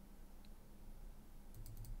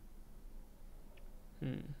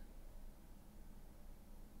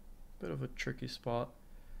 Bit of a tricky spot.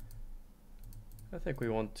 I think we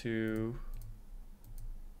want to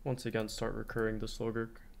once again start recurring the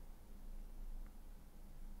Slogurk.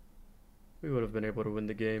 We would have been able to win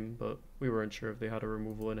the game, but we weren't sure if they had a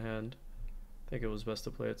removal in hand. think it was best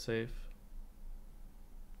to play it safe.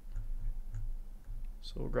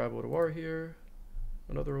 So we'll grab Otawara here,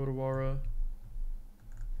 another Otawara,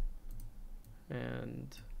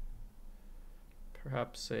 and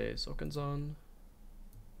perhaps a Sokenzan.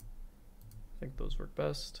 I think those work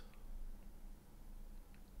best.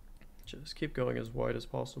 Just keep going as wide as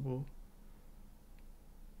possible.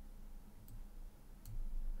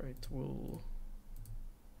 Right, we'll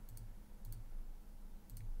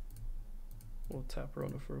tap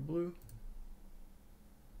Rona for a blue.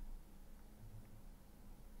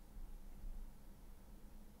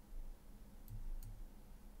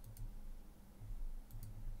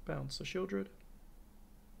 Bounce the Shieldred.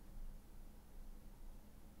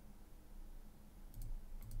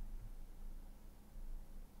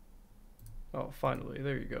 Oh, finally,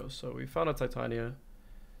 there you go. So we found a Titania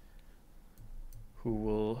who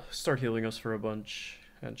will start healing us for a bunch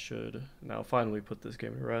and should now finally put this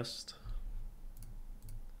game to rest.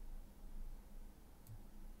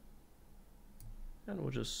 And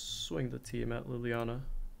we'll just swing the team at Liliana,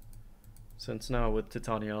 since now with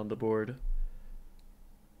Titania on the board,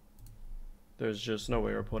 there's just no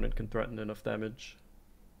way our opponent can threaten enough damage.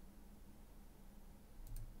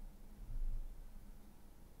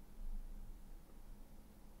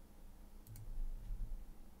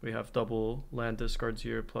 We have double land discards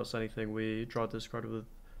here, plus anything we draw discard with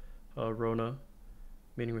Rona,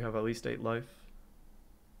 meaning we have at least 8 life.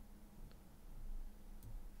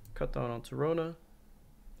 Cut down onto Rona.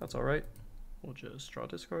 That's alright. We'll just draw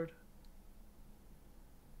discard.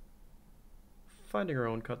 Finding our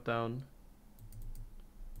own cut down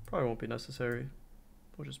probably won't be necessary.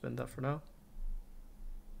 We'll just bend that for now.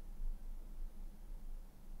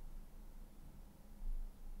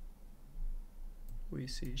 We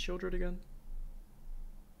see Shieldred again.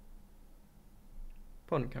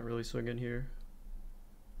 Opponent can't really swing in here,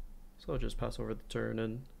 so I'll just pass over the turn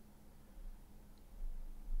and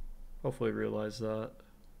hopefully realize that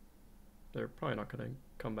they're probably not going to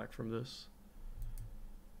come back from this.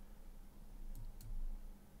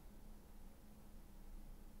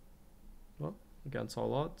 Well, against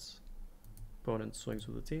all odds, opponent swings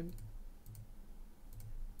with the team.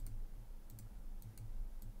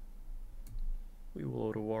 We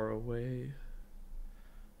will Otawara away.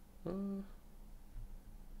 We'll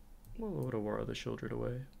Otawara the Shieldred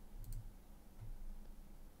away.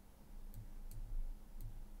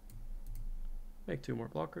 Make 2 more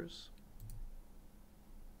blockers.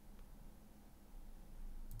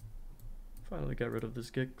 Finally get rid of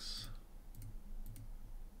this Gix.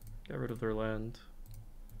 Get rid of their land.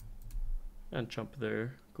 And chump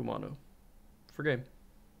their Kumano for game.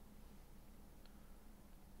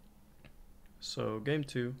 So game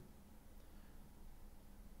 2.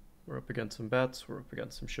 We're up against some bats, we're up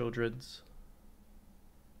against some Shieldreds.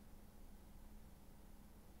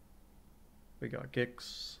 We got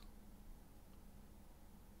Gix.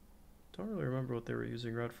 Don't really remember what they were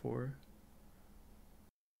using red for.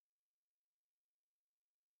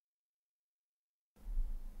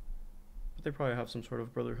 But they probably have some sort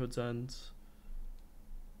of Brotherhood's Ends,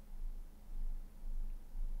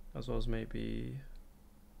 as well as maybe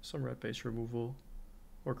some red base removal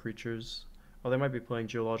or creatures. Oh, they might be playing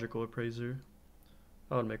Geological Appraiser.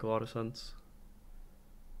 That would make a lot of sense.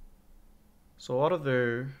 So a lot of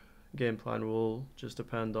their game plan will just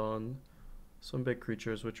depend on some big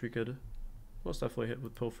creatures, which we could most definitely hit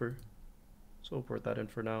with Pilfer. So we'll port that in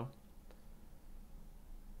for now.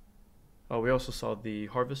 We also saw the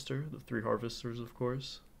Harvester, the 3 Harvesters, of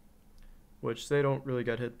course, which they don't really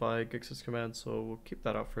get hit by Gix's command, so we'll keep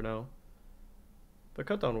that out for now. But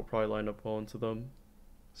Cutdown will probably line up well into them,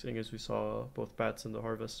 seeing as we saw both Bats and the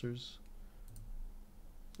Harvesters.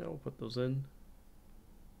 Yeah, we'll put those in.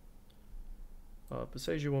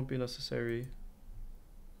 Beseiju won't be necessary.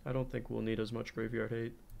 I don't think we'll need as much graveyard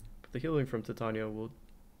hate, but the healing from Titania will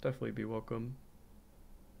definitely be welcome.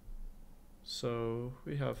 So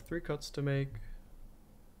we have 3 cuts to make.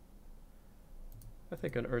 I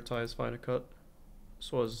think an Urtai is fine to cut,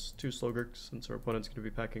 as well as 2 Slogurks, since our opponent's going to be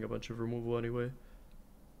packing a bunch of removal anyway.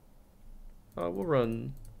 We'll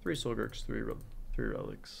run 3 Slogurks, 3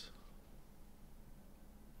 relics.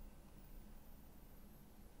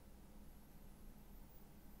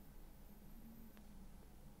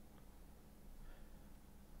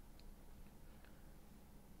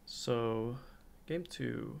 So, game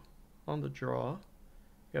 2, on the draw,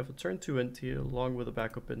 we have a turn 2 Inti along with a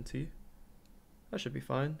backup Inti. That should be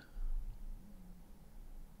fine.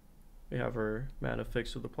 We have our mana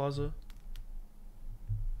fixed with the Plaza.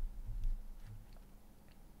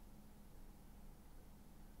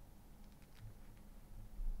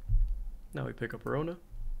 Now we pick up Arona.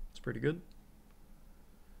 It's pretty good.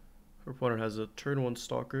 Our opponent has a turn 1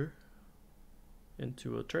 Stalker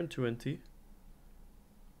into a turn 2 Inti.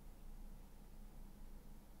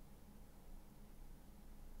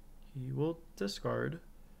 He will discard,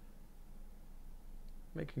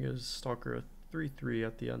 making his Stalker a 3/3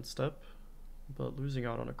 at the end step, but losing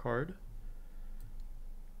out on a card.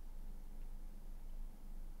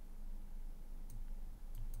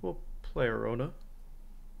 We'll play Arona,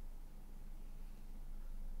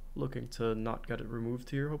 looking to not get it removed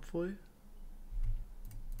here, hopefully.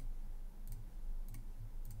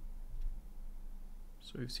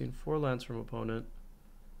 So we've seen 4 lands from opponent.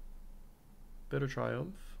 Bitter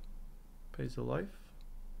Triumph pays a life.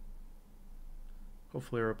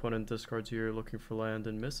 Hopefully our opponent discards here looking for land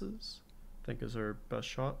and misses. I think is our best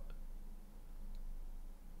shot.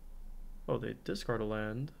 Oh, they discard a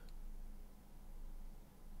land,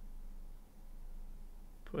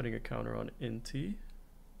 putting a counter on Inti.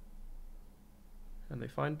 And they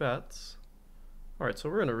find bats. Alright, so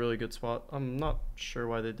we're in a really good spot. I'm not sure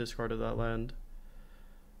why they discarded that land.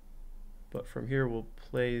 But from here we'll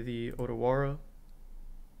play the Otawara.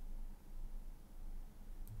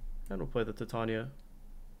 And we'll play the Titania,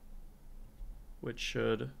 which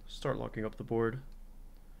should start locking up the board.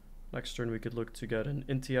 Next turn we could look to get an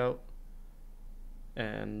Inti out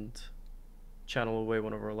and channel away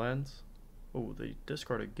one of our lands. Oh, they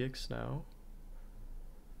discarded Gix now.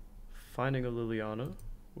 Finding a Liliana.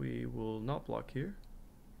 We will not block here.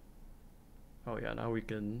 Oh yeah, now we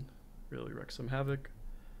can really wreak some havoc.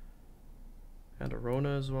 And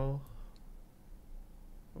Arona as well.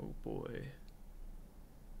 Oh boy.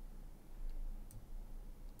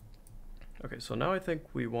 Okay, so now I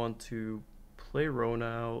think we want to play Rona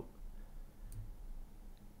out,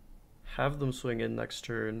 have them swing in next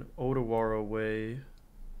turn, Otawara away,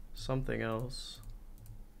 something else.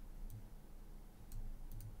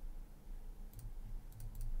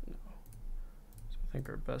 No. So I think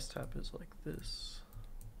our best tap is like this.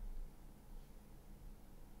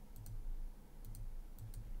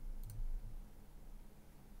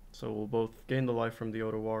 So we'll both gain the life from the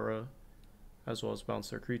Otawara as well as bounce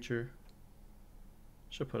their creature.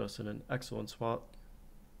 Should put us in an excellent spot.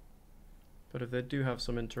 But if they do have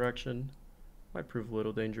some interaction, might prove a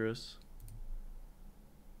little dangerous.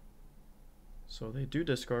 So they do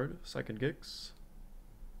discard second Gix.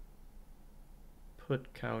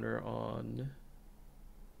 Put counter on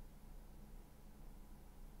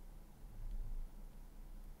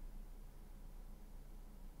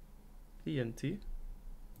the Inti.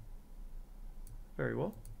 Very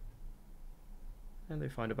well. And they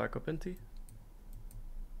find a backup Inti.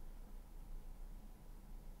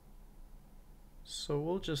 So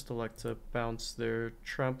we'll just elect to bounce their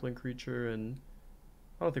trampling creature, and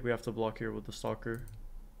I don't think we have to block here with the Stalker,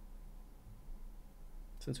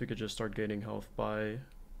 since we could just start gaining health by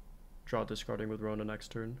draw discarding with Rona next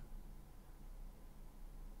turn.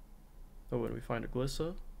 Oh, and we find a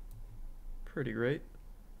Glissa. Pretty great.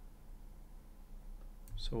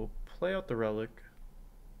 So we'll play out the Relic.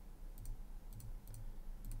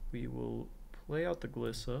 We will play out the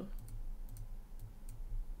Glissa.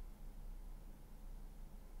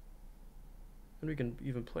 And we can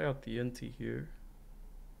even play out the Inti here.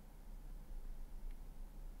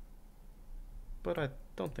 But I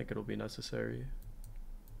don't think it'll be necessary.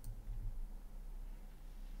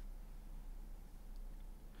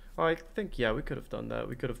 Oh, I think, yeah, we could have done that.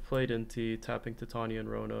 We could have played Inti, tapping Titania and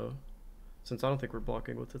Rona. Since I don't think we're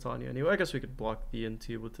blocking with Titania anyway. I guess we could block the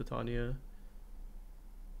Inti with Titania.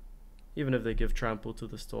 Even if they give trample to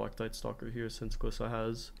the Stalactite Stalker here, since Glissa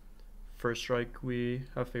has first strike, we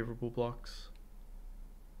have favorable blocks.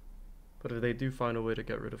 But if they do find a way to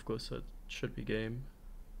get rid of Glissa, it should be game.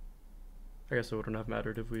 I guess it wouldn't have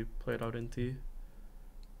mattered if we played out Inti.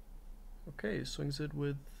 Okay, swings it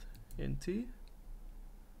with Inti.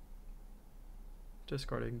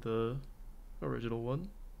 Discarding the original one.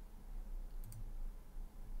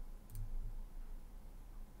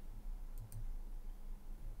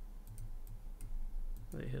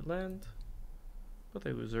 They hit land, but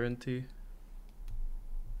they lose their Inti.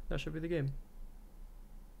 That should be the game.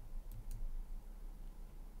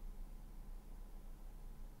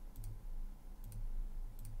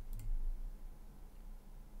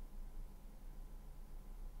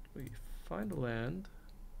 We find a land.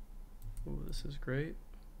 Oh, this is great.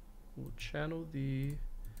 We'll channel the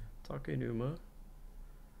Takenuma,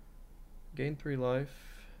 gain 3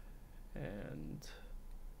 life, and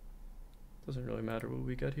doesn't really matter what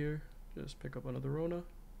we get here. Just pick up another Rona,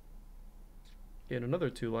 gain another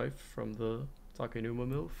 2 life from the Takenuma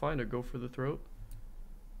mill, find a Go for the Throat.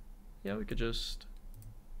 Yeah, we could just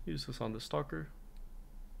use this on the Stalker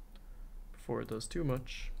before it does too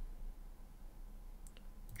much.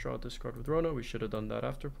 Draw, discard with Rona. We should have done that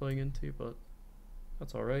after playing Inti, but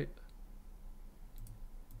that's alright.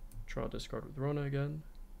 Draw, discard with Rona again.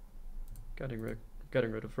 Getting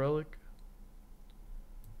rid of Relic.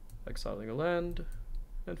 Exiling a land.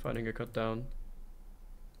 And finding a cut down.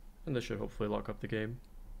 And this should hopefully lock up the game.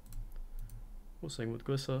 We'll sing with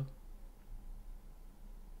Glissa.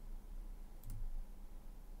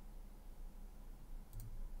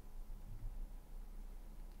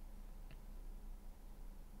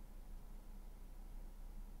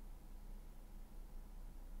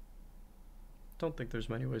 Don't think there's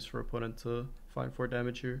many ways for opponent to find 4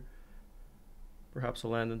 damage here. Perhaps a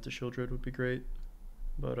land into Shieldred would be great,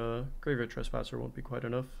 but Graveyard Trespasser won't be quite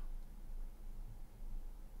enough.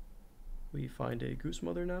 We find a Goose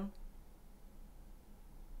Mother now,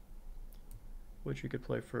 which we could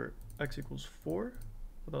play for X equals 4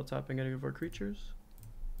 without tapping any of our creatures.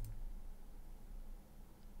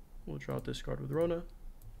 We'll draw discard with Rona,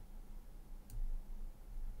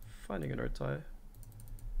 finding an Urtai,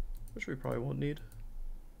 which we probably won't need.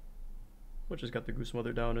 We'll just get the Goose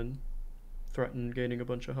Mother down and threaten gaining a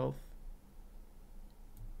bunch of health.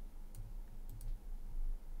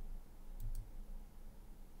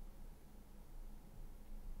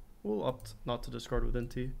 We'll opt not to discard with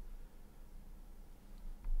Inti.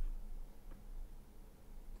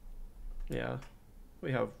 Yeah,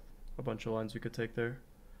 we have a bunch of lines we could take there.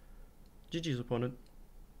 GG's opponent.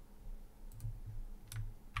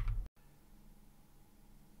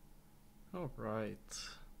 Alright.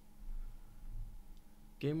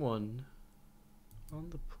 Game 1 on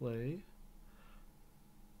the play.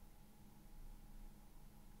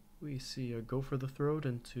 We see a Go for the Throat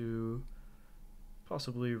into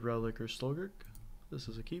possibly Relic or Slogurk. This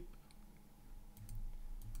is a keep.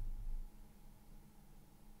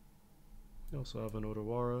 We also have an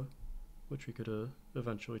Otawara, which we could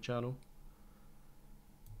eventually channel.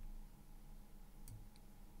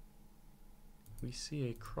 We see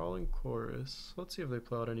a Crawling Chorus. Let's see if they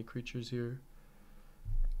play out any creatures here.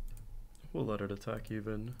 We'll let it attack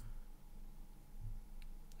even.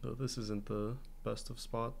 Though this isn't the best of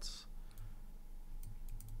spots.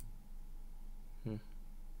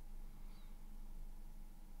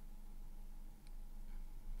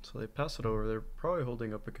 So they pass it over. They're probably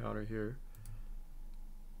holding up a counter here.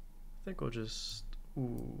 I think we'll just...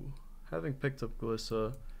 Ooh. Having picked up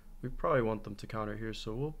Glissa, we probably want them to counter here,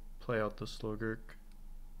 so we'll play out the Slogurk.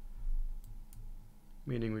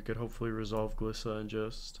 Meaning we could hopefully resolve Glissa and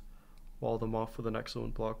just wall them off with an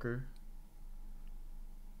excellent blocker.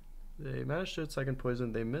 They manage to hit second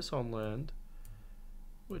poison. They miss on land,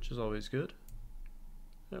 which is always good.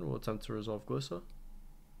 And we'll attempt to resolve Glissa.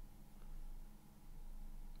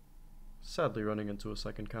 Sadly running into a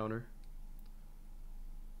second counter.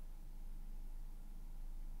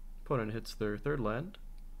 Opponent hits their third land,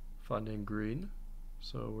 finding green,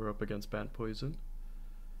 so we're up against Bant Poison.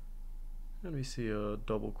 And we see a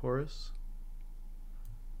double chorus.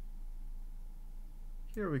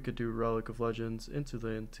 Here we could do Relic of Legends into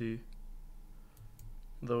the NT.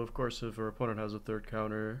 Though of course if our opponent has a third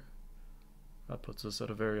counter, that puts us at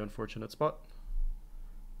a very unfortunate spot.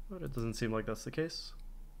 But it doesn't seem like that's the case,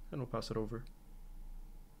 and we'll pass it over.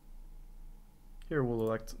 Here we'll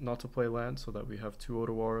elect not to play land so that we have 2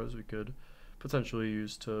 Otawaras we could potentially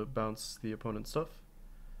use to bounce the opponent's stuff.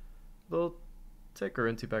 They'll take our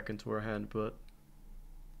Inti back into our hand, but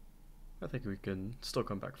I think we can still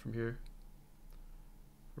come back from here.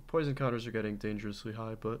 Our poison counters are getting dangerously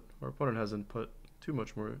high, but our opponent hasn't put too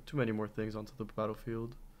many more things onto the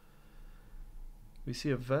battlefield. We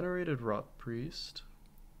see a Venerated Rot Priest.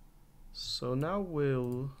 So now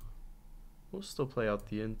we'll still play out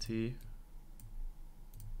the NT.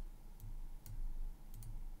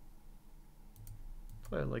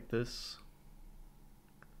 Play it like this.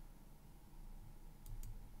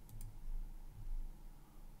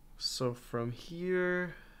 So from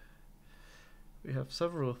here, we have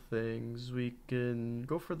several things. We can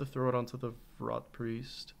go for the throat onto the Rot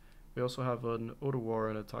Priest. We also have an Otawara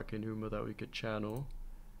and a Takenuma that we could channel.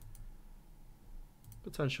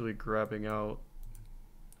 Potentially grabbing out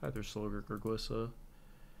either Slogurk or Glissa.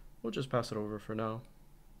 We'll just pass it over for now.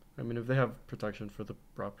 I mean, if they have protection for the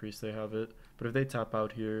Rot Priest, they have it. But if they tap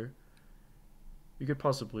out here, you could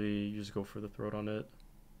possibly just go for the throat on it.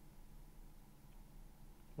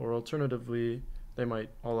 Or alternatively, they might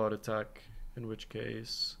all-out attack, in which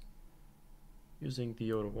case using the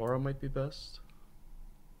Otawara might be best.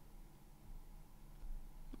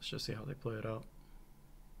 Let's just see how they play it out.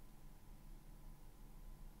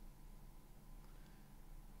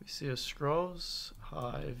 We see a Skrull's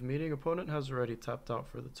Hive, meaning opponent has already tapped out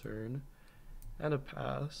for the turn, and a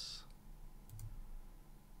pass.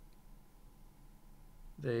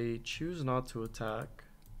 They choose not to attack,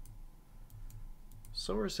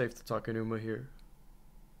 so we're safe to Takenuma here.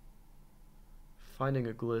 Finding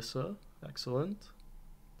a Glissa, excellent.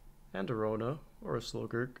 And a Rona, or a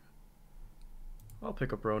Slogurk. I'll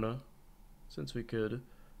pick up Rona, since we could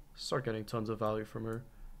start getting tons of value from her.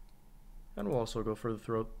 And we'll also go for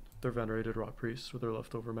their Venerated Rot Priest with their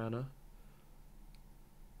leftover mana.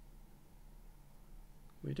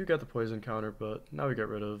 We do get the poison counter, but now we get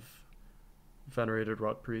rid of Venerated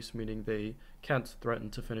Rot Priest, meaning they can't threaten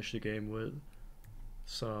to finish the game with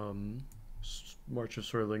some March of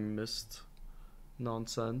Swirling Mist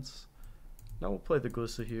nonsense. Now we'll play the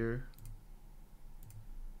Glissa here,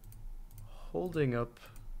 holding up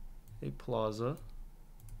a Plaza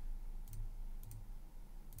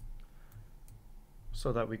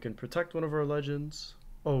so that we can protect one of our legends.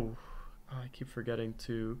 Oh, I keep forgetting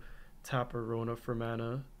to tap her Rona for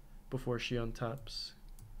mana before she untaps,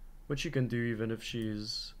 which you can do even if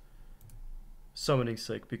she's summoning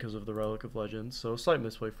sick because of the Relic of Legends. So slight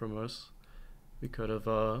misplay from us. We could have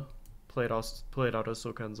played out a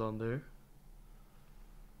Sokenzan there.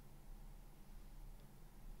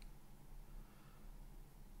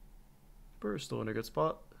 But we're still in a good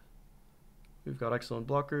spot. We've got excellent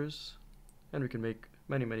blockers, and we can make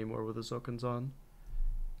many more with the Sokenzan,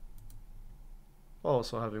 while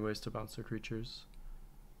also having ways to bounce their creatures.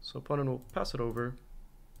 So opponent will pass it over,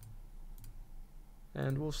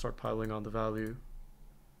 and we'll start piling on the value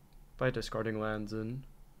by discarding lands and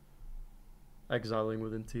exiling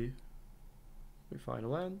with Inti. We find a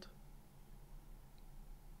land.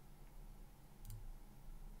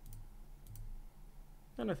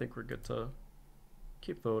 And I think we're good to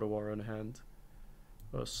keep the Otawara in hand.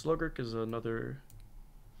 Slogurk is another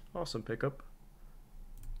awesome pickup.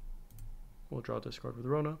 We'll draw discard with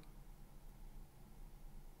Rona.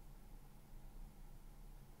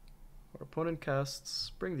 Our opponent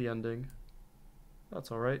casts Bring the Ending.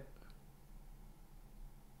 That's alright.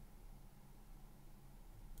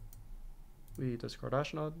 We discard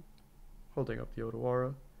Ashnod, holding up the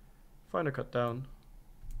Otawara. Find a cut down.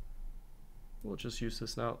 We'll just use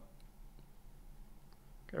this now.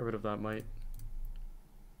 Get rid of that Might.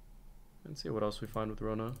 And see what else we find with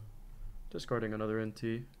Rona. Discarding another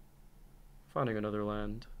Inti. Finding another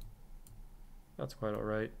land. That's quite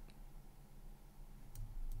alright.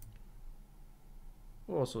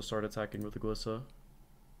 We'll also start attacking with the Glissa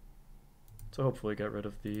to hopefully get rid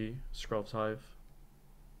of the Skrulv's Hive.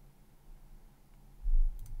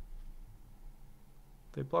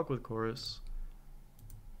 They block with Chorus,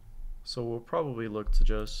 so we'll probably look to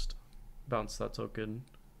just bounce that token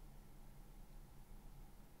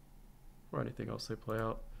or anything else they play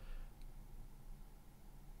out.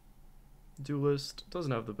 Duelist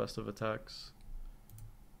doesn't have the best of attacks,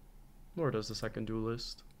 nor does the second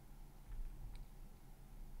Duelist.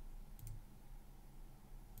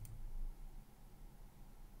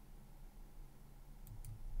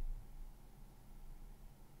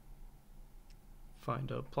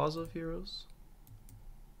 Find a Plaza of Heroes.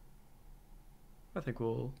 I think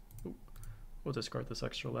we'll discard this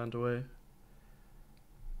extra land away.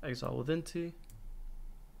 Exile with Inti.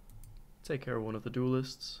 Take care of one of the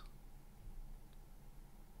Duelists.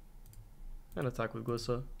 And attack with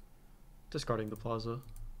Glissa, discarding the Plaza.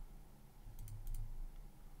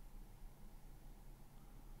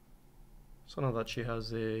 So now that she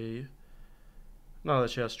has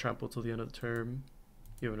trample till the end of the turn,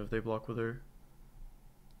 even if they block with her,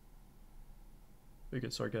 we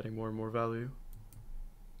can start getting more and more value.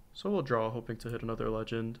 So we'll draw, hoping to hit another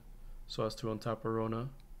legend so as to untap Rona.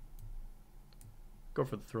 Go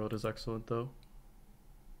for the Throat is excellent though.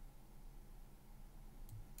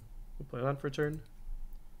 We'll play land for a turn,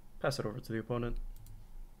 pass it over to the opponent.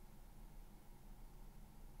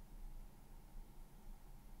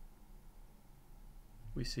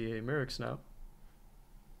 We see a Merrick Snap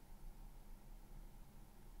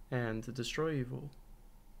and to Destroy Evil.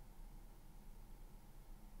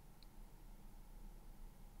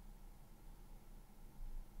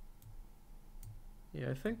 Yeah,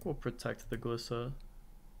 I think we'll protect the Glissa,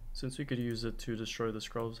 since we could use it to destroy the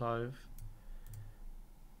Skrulv's Hive.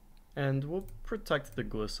 And we'll protect the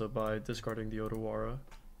Glissa by discarding the Otawara.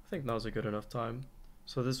 I think now's a good enough time.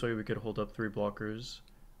 So this way we could hold up 3 blockers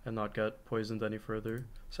and not get poisoned any further.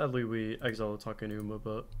 Sadly we exile Takenuma,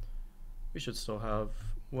 but we should still have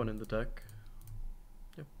one in the deck.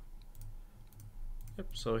 Yep,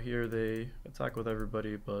 so here they attack with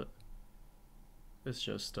everybody, but it's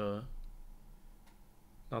just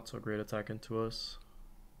not so great attack into us.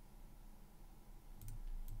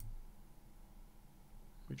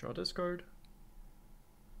 We draw discard.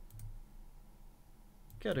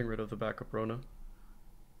 Getting rid of the backup Rona.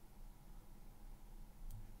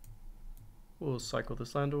 We'll cycle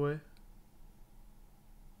this land away.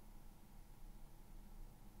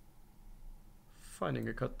 Finding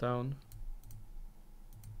a cut down.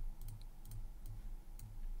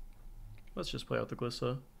 Let's just play out the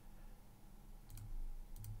Glissa.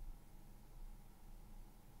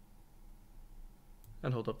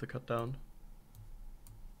 And hold up the cut down.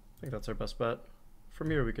 I think that's our best bet.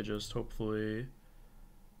 From here we could just hopefully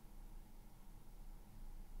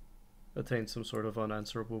attain some sort of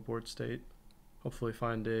unanswerable board state. Hopefully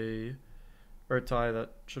find a Urtai that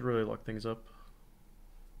should really lock things up.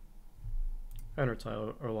 And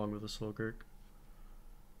Urtai along with a Slogurk.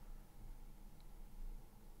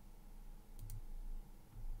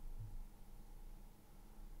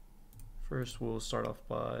 First we'll start off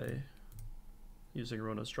by using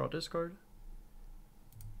Rona's draw discard.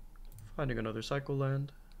 Finding another cycle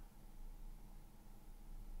land.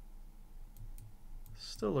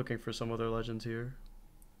 Still looking for some other legends here.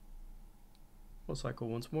 We'll cycle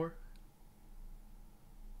once more.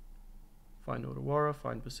 Find Otawara,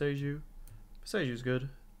 find Boseiju. Boseju's good.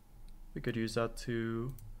 We could use that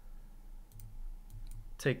to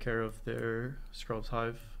take care of their Scrub's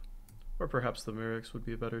Hive. Or perhaps the Merrick's would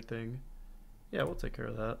be a better thing. Yeah, we'll take care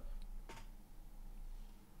of that.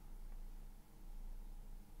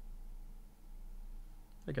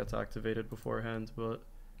 It gets activated beforehand, but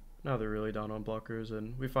now they're really down on blockers,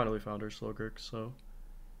 and we finally found our Slogurk, so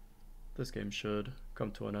this game should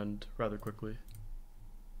come to an end rather quickly.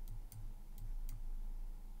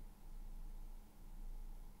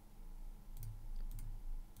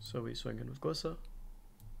 So we swing in with Glissa.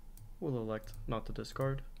 We'll elect not to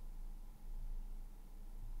discard.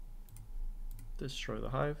 Destroy the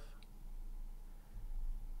Hive.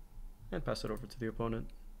 And pass it over to the opponent.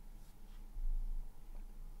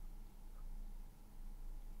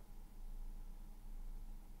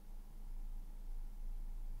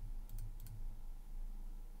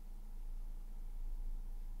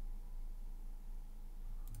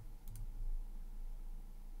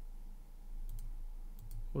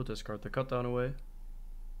 We'll discard the cut down away.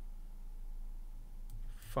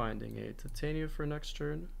 Finding a Titania for next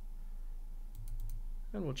turn.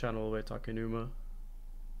 And we'll channel away Takenuma.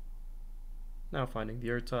 Now finding the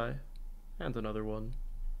Urtai and another one,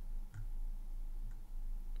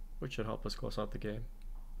 which should help us close out the game.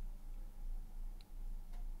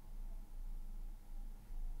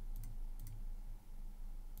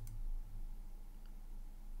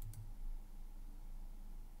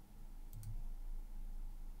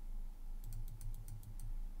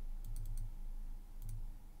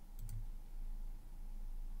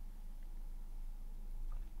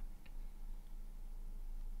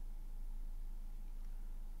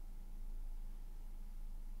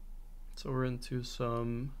 So we're into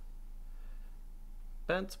some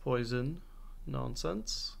bent poison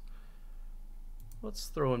nonsense. Let's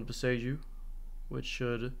throw in Boseiju, which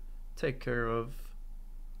should take care of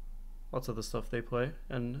lots of the stuff they play,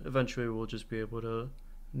 and eventually we'll just be able to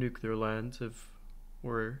nuke their land if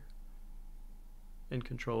we're in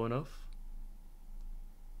control enough.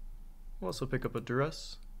 We'll also pick up a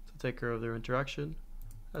Duress to take care of their interaction,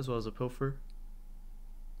 as well as a Pilfer.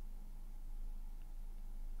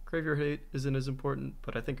 Graveyard Hate isn't as important,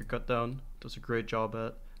 but I think a Cut Down does a great job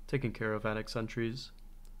at taking care of Annex Sentries,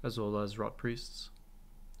 as well as Rot Priests.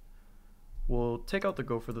 We'll take out the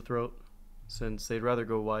Go for the Throat, since they'd rather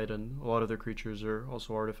go wide and a lot of their creatures are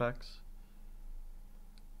also artifacts.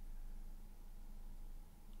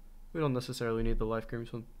 We don't necessarily need the life gain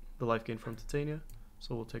from Titania,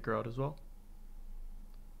 so we'll take her out as well,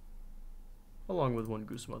 along with one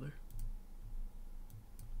Goose Mother.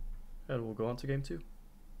 And we'll go on to game 2.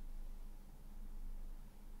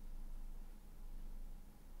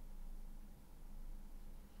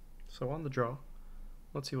 So on the draw,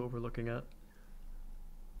 let's see what we're looking at.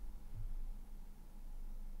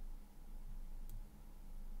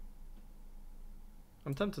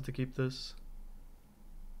 I'm tempted to keep this.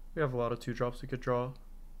 We have a lot of 2-drops we could draw.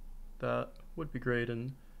 That would be great,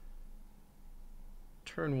 and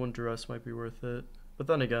turn 1 Duress might be worth it. But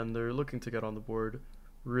then again, they're looking to get on the board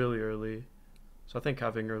really early, so I think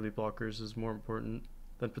having early blockers is more important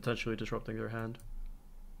than potentially disrupting their hand.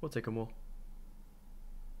 We'll take them all.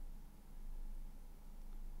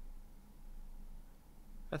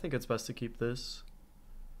 I think it's best to keep this.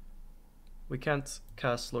 We can't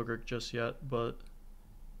cast Slogurk just yet, but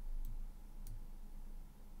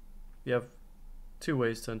we have 2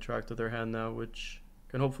 ways to interact with their hand now, which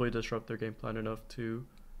can hopefully disrupt their game plan enough to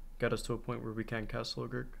get us to a point where we can cast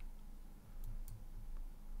Slogurk.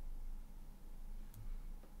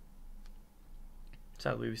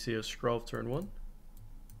 Sadly, we see a Skrelv turn 1,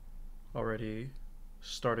 already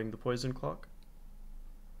starting the poison clock.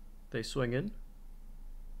 They swing in.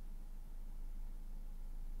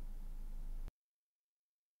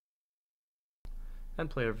 And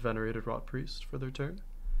play a Venerated Rot Priest for their turn.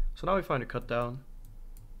 So now we find a cut down.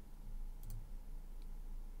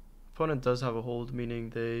 Opponent does have a hold, meaning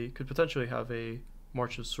they could potentially have a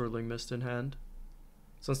March of Swirling Mist in hand.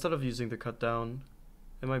 So instead of using the cut down,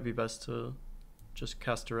 it might be best to just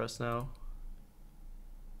cast Duress now.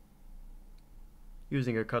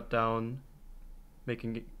 Using a cut down,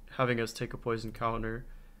 having us take a poison counter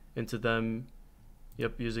into them,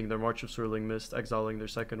 using their March of Swirling Mist, exiling their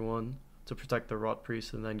second one to protect the Rot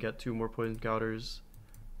Priest and then get 2 more poison counters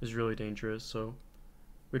is really dangerous, so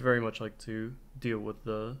we'd very much like to deal with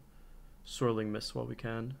the Swirling Mist while we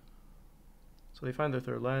can. So they find their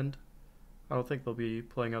third land. I don't think they'll be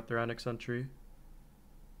playing out their Annex Entry.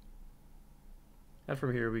 And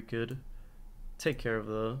from here we could take care of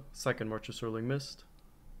the second March of Swirling Mist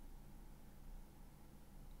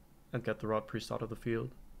and get the Rot Priest out of the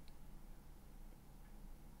field.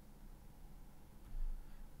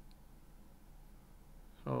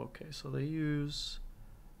 Okay, so they use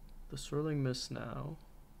the Swirling Mist now,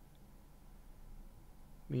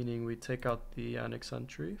 meaning we take out the Annex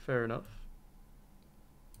Entry, fair enough.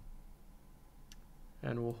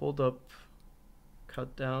 And we'll hold up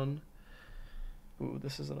cut down. Ooh,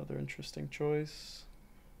 this is another interesting choice.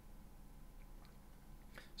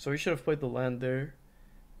 So we should have played the land there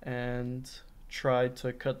and tried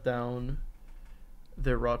to cut down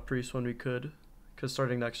their Rot Priest when we could, because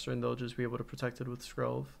starting next turn they'll just be able to protect it with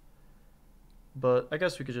Skrelv. But I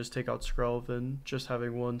guess we could just take out Skrelv, and just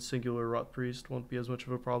having one singular Rot Priest won't be as much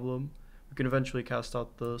of a problem. We can eventually cast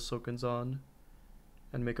out the Sokenzan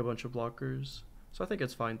and make a bunch of blockers. So I think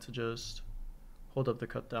it's fine to just hold up the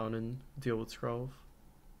cut down and deal with Skrelv.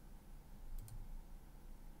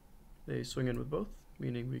 They swing in with both,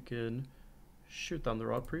 meaning we can shoot down the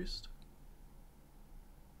Rot Priest.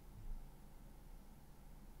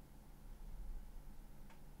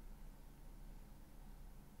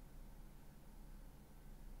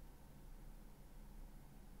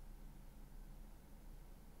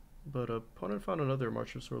 But opponent found another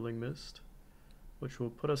March of Swirling Mist, which will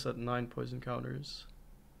put us at 9 poison counters.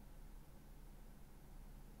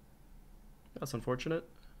 That's unfortunate.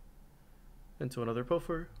 Into another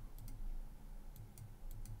Pilfer.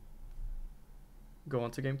 Go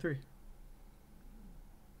on to game 3.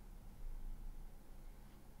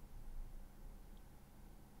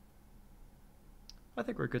 I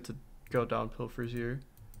think we're good to go down Pilfers here.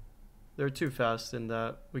 They're too fast in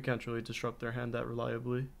that we can't really disrupt their hand that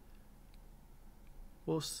reliably.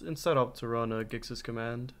 We'll instead opt to run a Gix's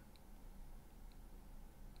Command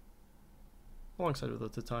alongside with the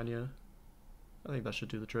Titania. I think that should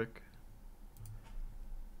do the trick.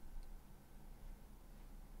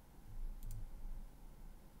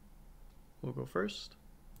 We'll go first,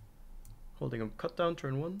 holding him cut down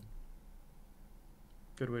turn 1.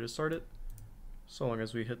 Good way to start it. So long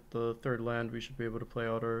as we hit the third land, we should be able to play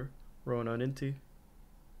out our Rona and Inti.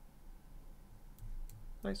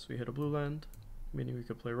 Nice, we hit a blue land, meaning we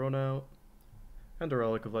could play Rona out, and a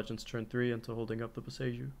Relic of Legends turn 3 into holding up the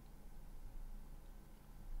Boseiju.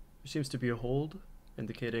 There seems to be a hold,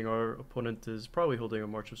 indicating our opponent is probably holding a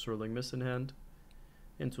March of Swirling Mist in hand.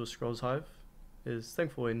 Into a Skrell's Hive is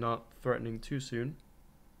thankfully not threatening too soon.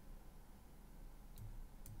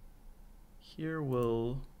 Here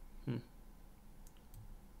we'll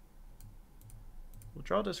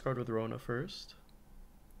draw discard with Rona first.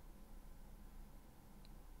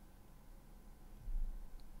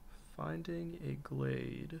 Finding a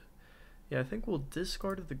Glade. Yeah, I think we'll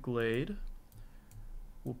discard the Glade.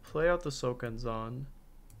 We'll play out the Sokenzan,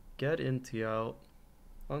 get Inti out,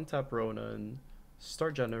 untap Rona, and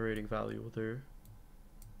start generating value with her.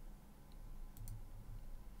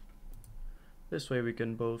 This way we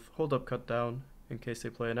can both hold up cut down in case they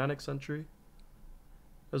play an Annex Entry,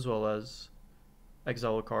 as well as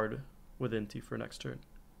exile a card with Inti for next turn.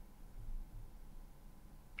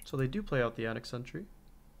 So they do play out the Annex Entry.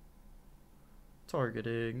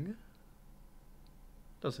 Targeting,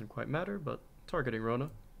 doesn't quite matter, but targeting Rona.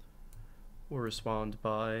 We'll respond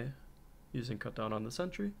by using cut down on the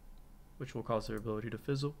sentry, which will cause their ability to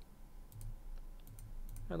fizzle.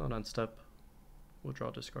 And on end step, we'll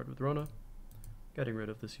draw discard with Rona, getting rid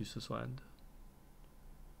of this useless land.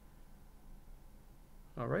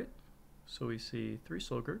 Alright, so we see 3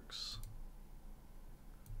 Slogurks.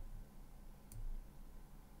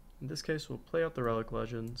 In this case, we'll play out the Relic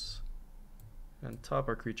Legends and top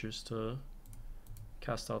our creatures to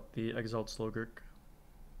cast out the exiled Slogurk.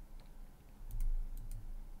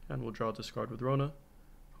 And we'll draw discard with Rona,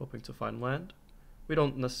 hoping to find land. We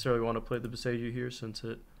don't necessarily want to play the Boseiju here since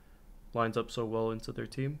it lines up so well into their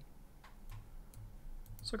team.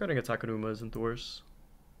 So getting a Takenuma isn't the worst,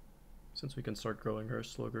 since we can start growing her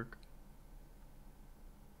Slogurk.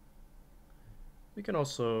 We can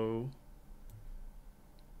also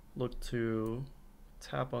look to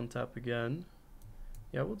tap on tap again.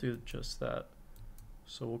 Yeah, we'll do just that.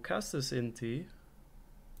 So we'll cast this Inti.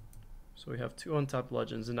 So we have 2 untapped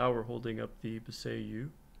legends, and now we're holding up the Bo3,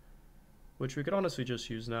 which we could honestly just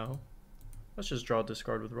use now. Let's just draw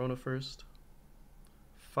discard with Rona first.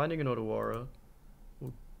 Finding an Otawara.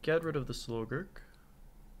 We'll get rid of the Slogurk.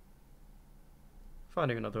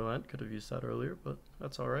 Finding another land, could have used that earlier, but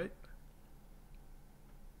that's alright.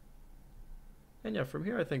 And yeah, from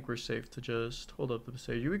here I think we're safe to just hold up the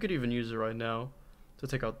Bo3. We could even use it right now to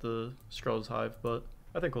take out the Skrull's Hive, but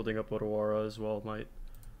I think holding up Otawara as well might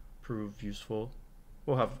prove useful.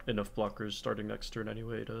 We'll have enough blockers starting next turn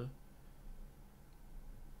anyway to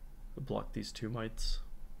block these 2 mites.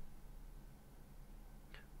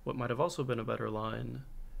 What might have also been a better line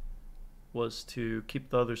was to keep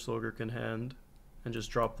the other Slogurk in hand and just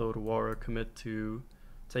drop the Otawara, commit to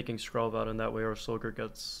taking Skrull out, and that way our Slogurk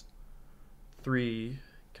gets 3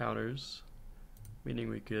 counters, meaning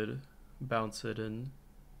we could bounce it and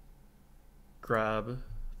grab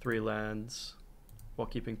 3 lands while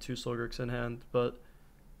keeping 2 Slogurks in hand, but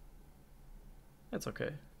it's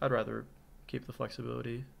okay. I'd rather keep the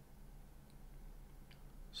flexibility.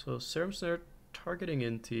 So Serum Snare targeting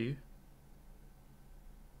Inti.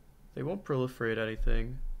 They won't proliferate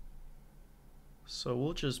anything, so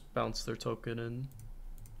we'll just bounce their token and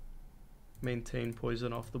maintain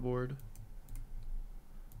poison off the board.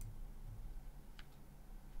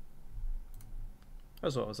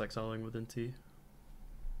 As well as exiling with Inti.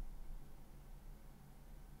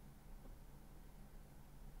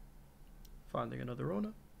 Finding another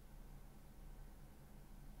Rona.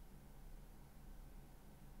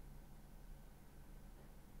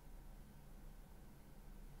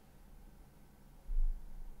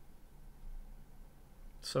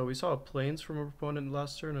 So we saw plains from our opponent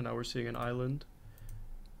last turn, and now we're seeing an island.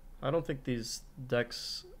 I don't think these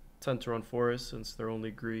decks tend to run forest, since their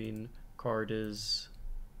only green card is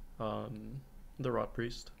the Rot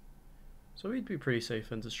Priest. So we'd be pretty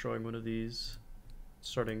safe in destroying one of these,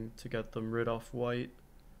 starting to get them rid off white.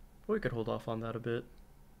 But we could hold off on that a bit.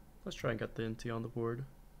 Let's try and get the Inti on the board.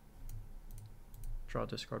 Draw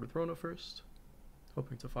discard with Rona first,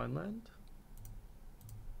 hoping to find land.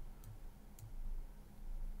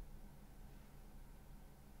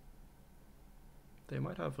 They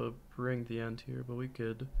might have a Bring the End here, but we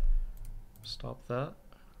could stop that.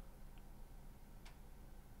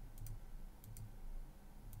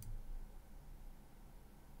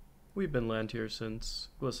 We've been land here since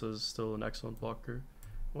Glissa is still an excellent blocker.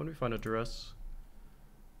 When we find a Duress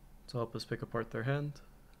to help us pick apart their hand.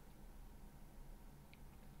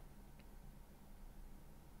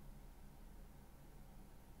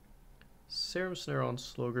 Serum Snare on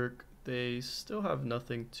Slogurk. They still have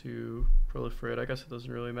nothing to proliferate. I guess it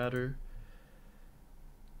doesn't really matter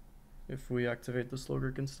if we activate the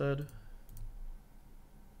Slogurk instead.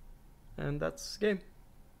 And that's game.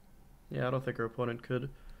 Yeah, I don't think our opponent could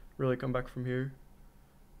really come back from here,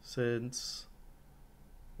 since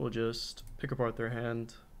we'll just pick apart their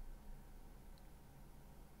hand,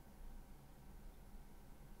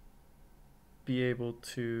 be able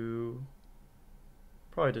to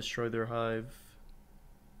probably destroy their hive.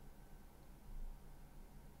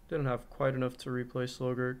 Didn't have quite enough to replace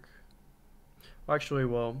Slogurk. Actually,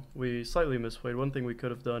 well, we slightly misplayed. One thing we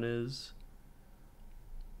could have done is,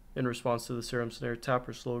 in response to the Serum Snare, tap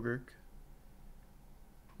our Slogurk,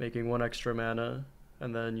 making 1 extra mana,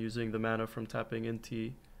 and then using the mana from tapping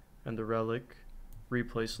Inti and the Relic,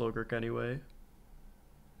 replace Slogurk anyway,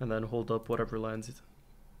 and then hold up whatever lands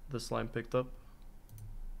the slime picked up.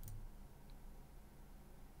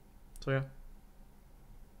 So yeah,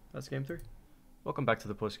 that's game 3. Welcome back to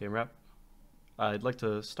the post-game wrap. I'd like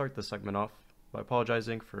to start this segment off by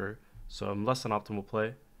apologizing for some less than optimal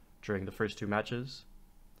play during the first 2 matches,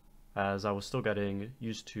 as I was still getting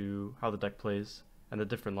used to how the deck plays and the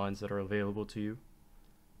different lines that are available to you.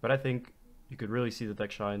 But I think you could really see the deck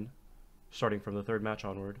shine starting from the 3rd match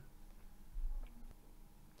onward.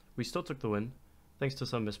 We still took the win, thanks to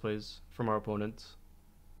some misplays from our opponents.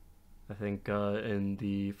 I think in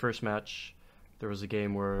the first match, there was a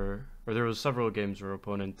game where, or there was several games where our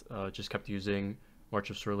opponent just kept using March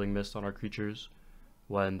of Swirling Mist on our creatures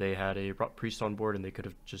when they had a Rot Priest on board, and they could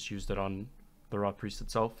have just used it on the Rot Priest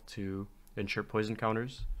itself to ensure poison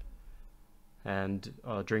counters. And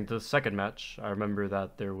during the second match, I remember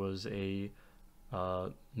that there was a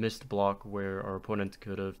missed block where our opponent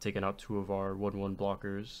could have taken out 2 of our 1/1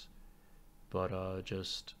 blockers but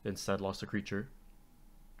just instead lost a creature.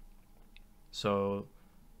 So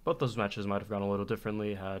both those matches might have gone a little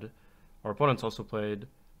differently had our opponents also played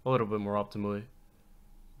a little bit more optimally,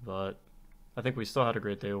 but I think we still had a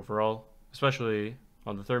great day overall, especially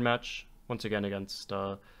on the third match, once again against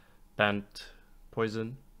Bant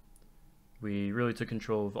Poison. We really took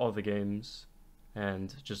control of all the games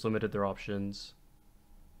and just limited their options,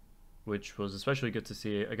 which was especially good to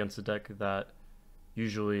see against a deck that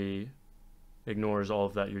usually ignores all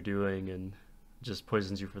of that you're doing and just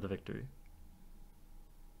poisons you for the victory.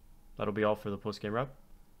 That'll be all for the post-game wrap.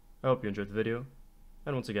 I hope you enjoyed the video,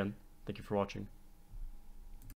 and once again, thank you for watching.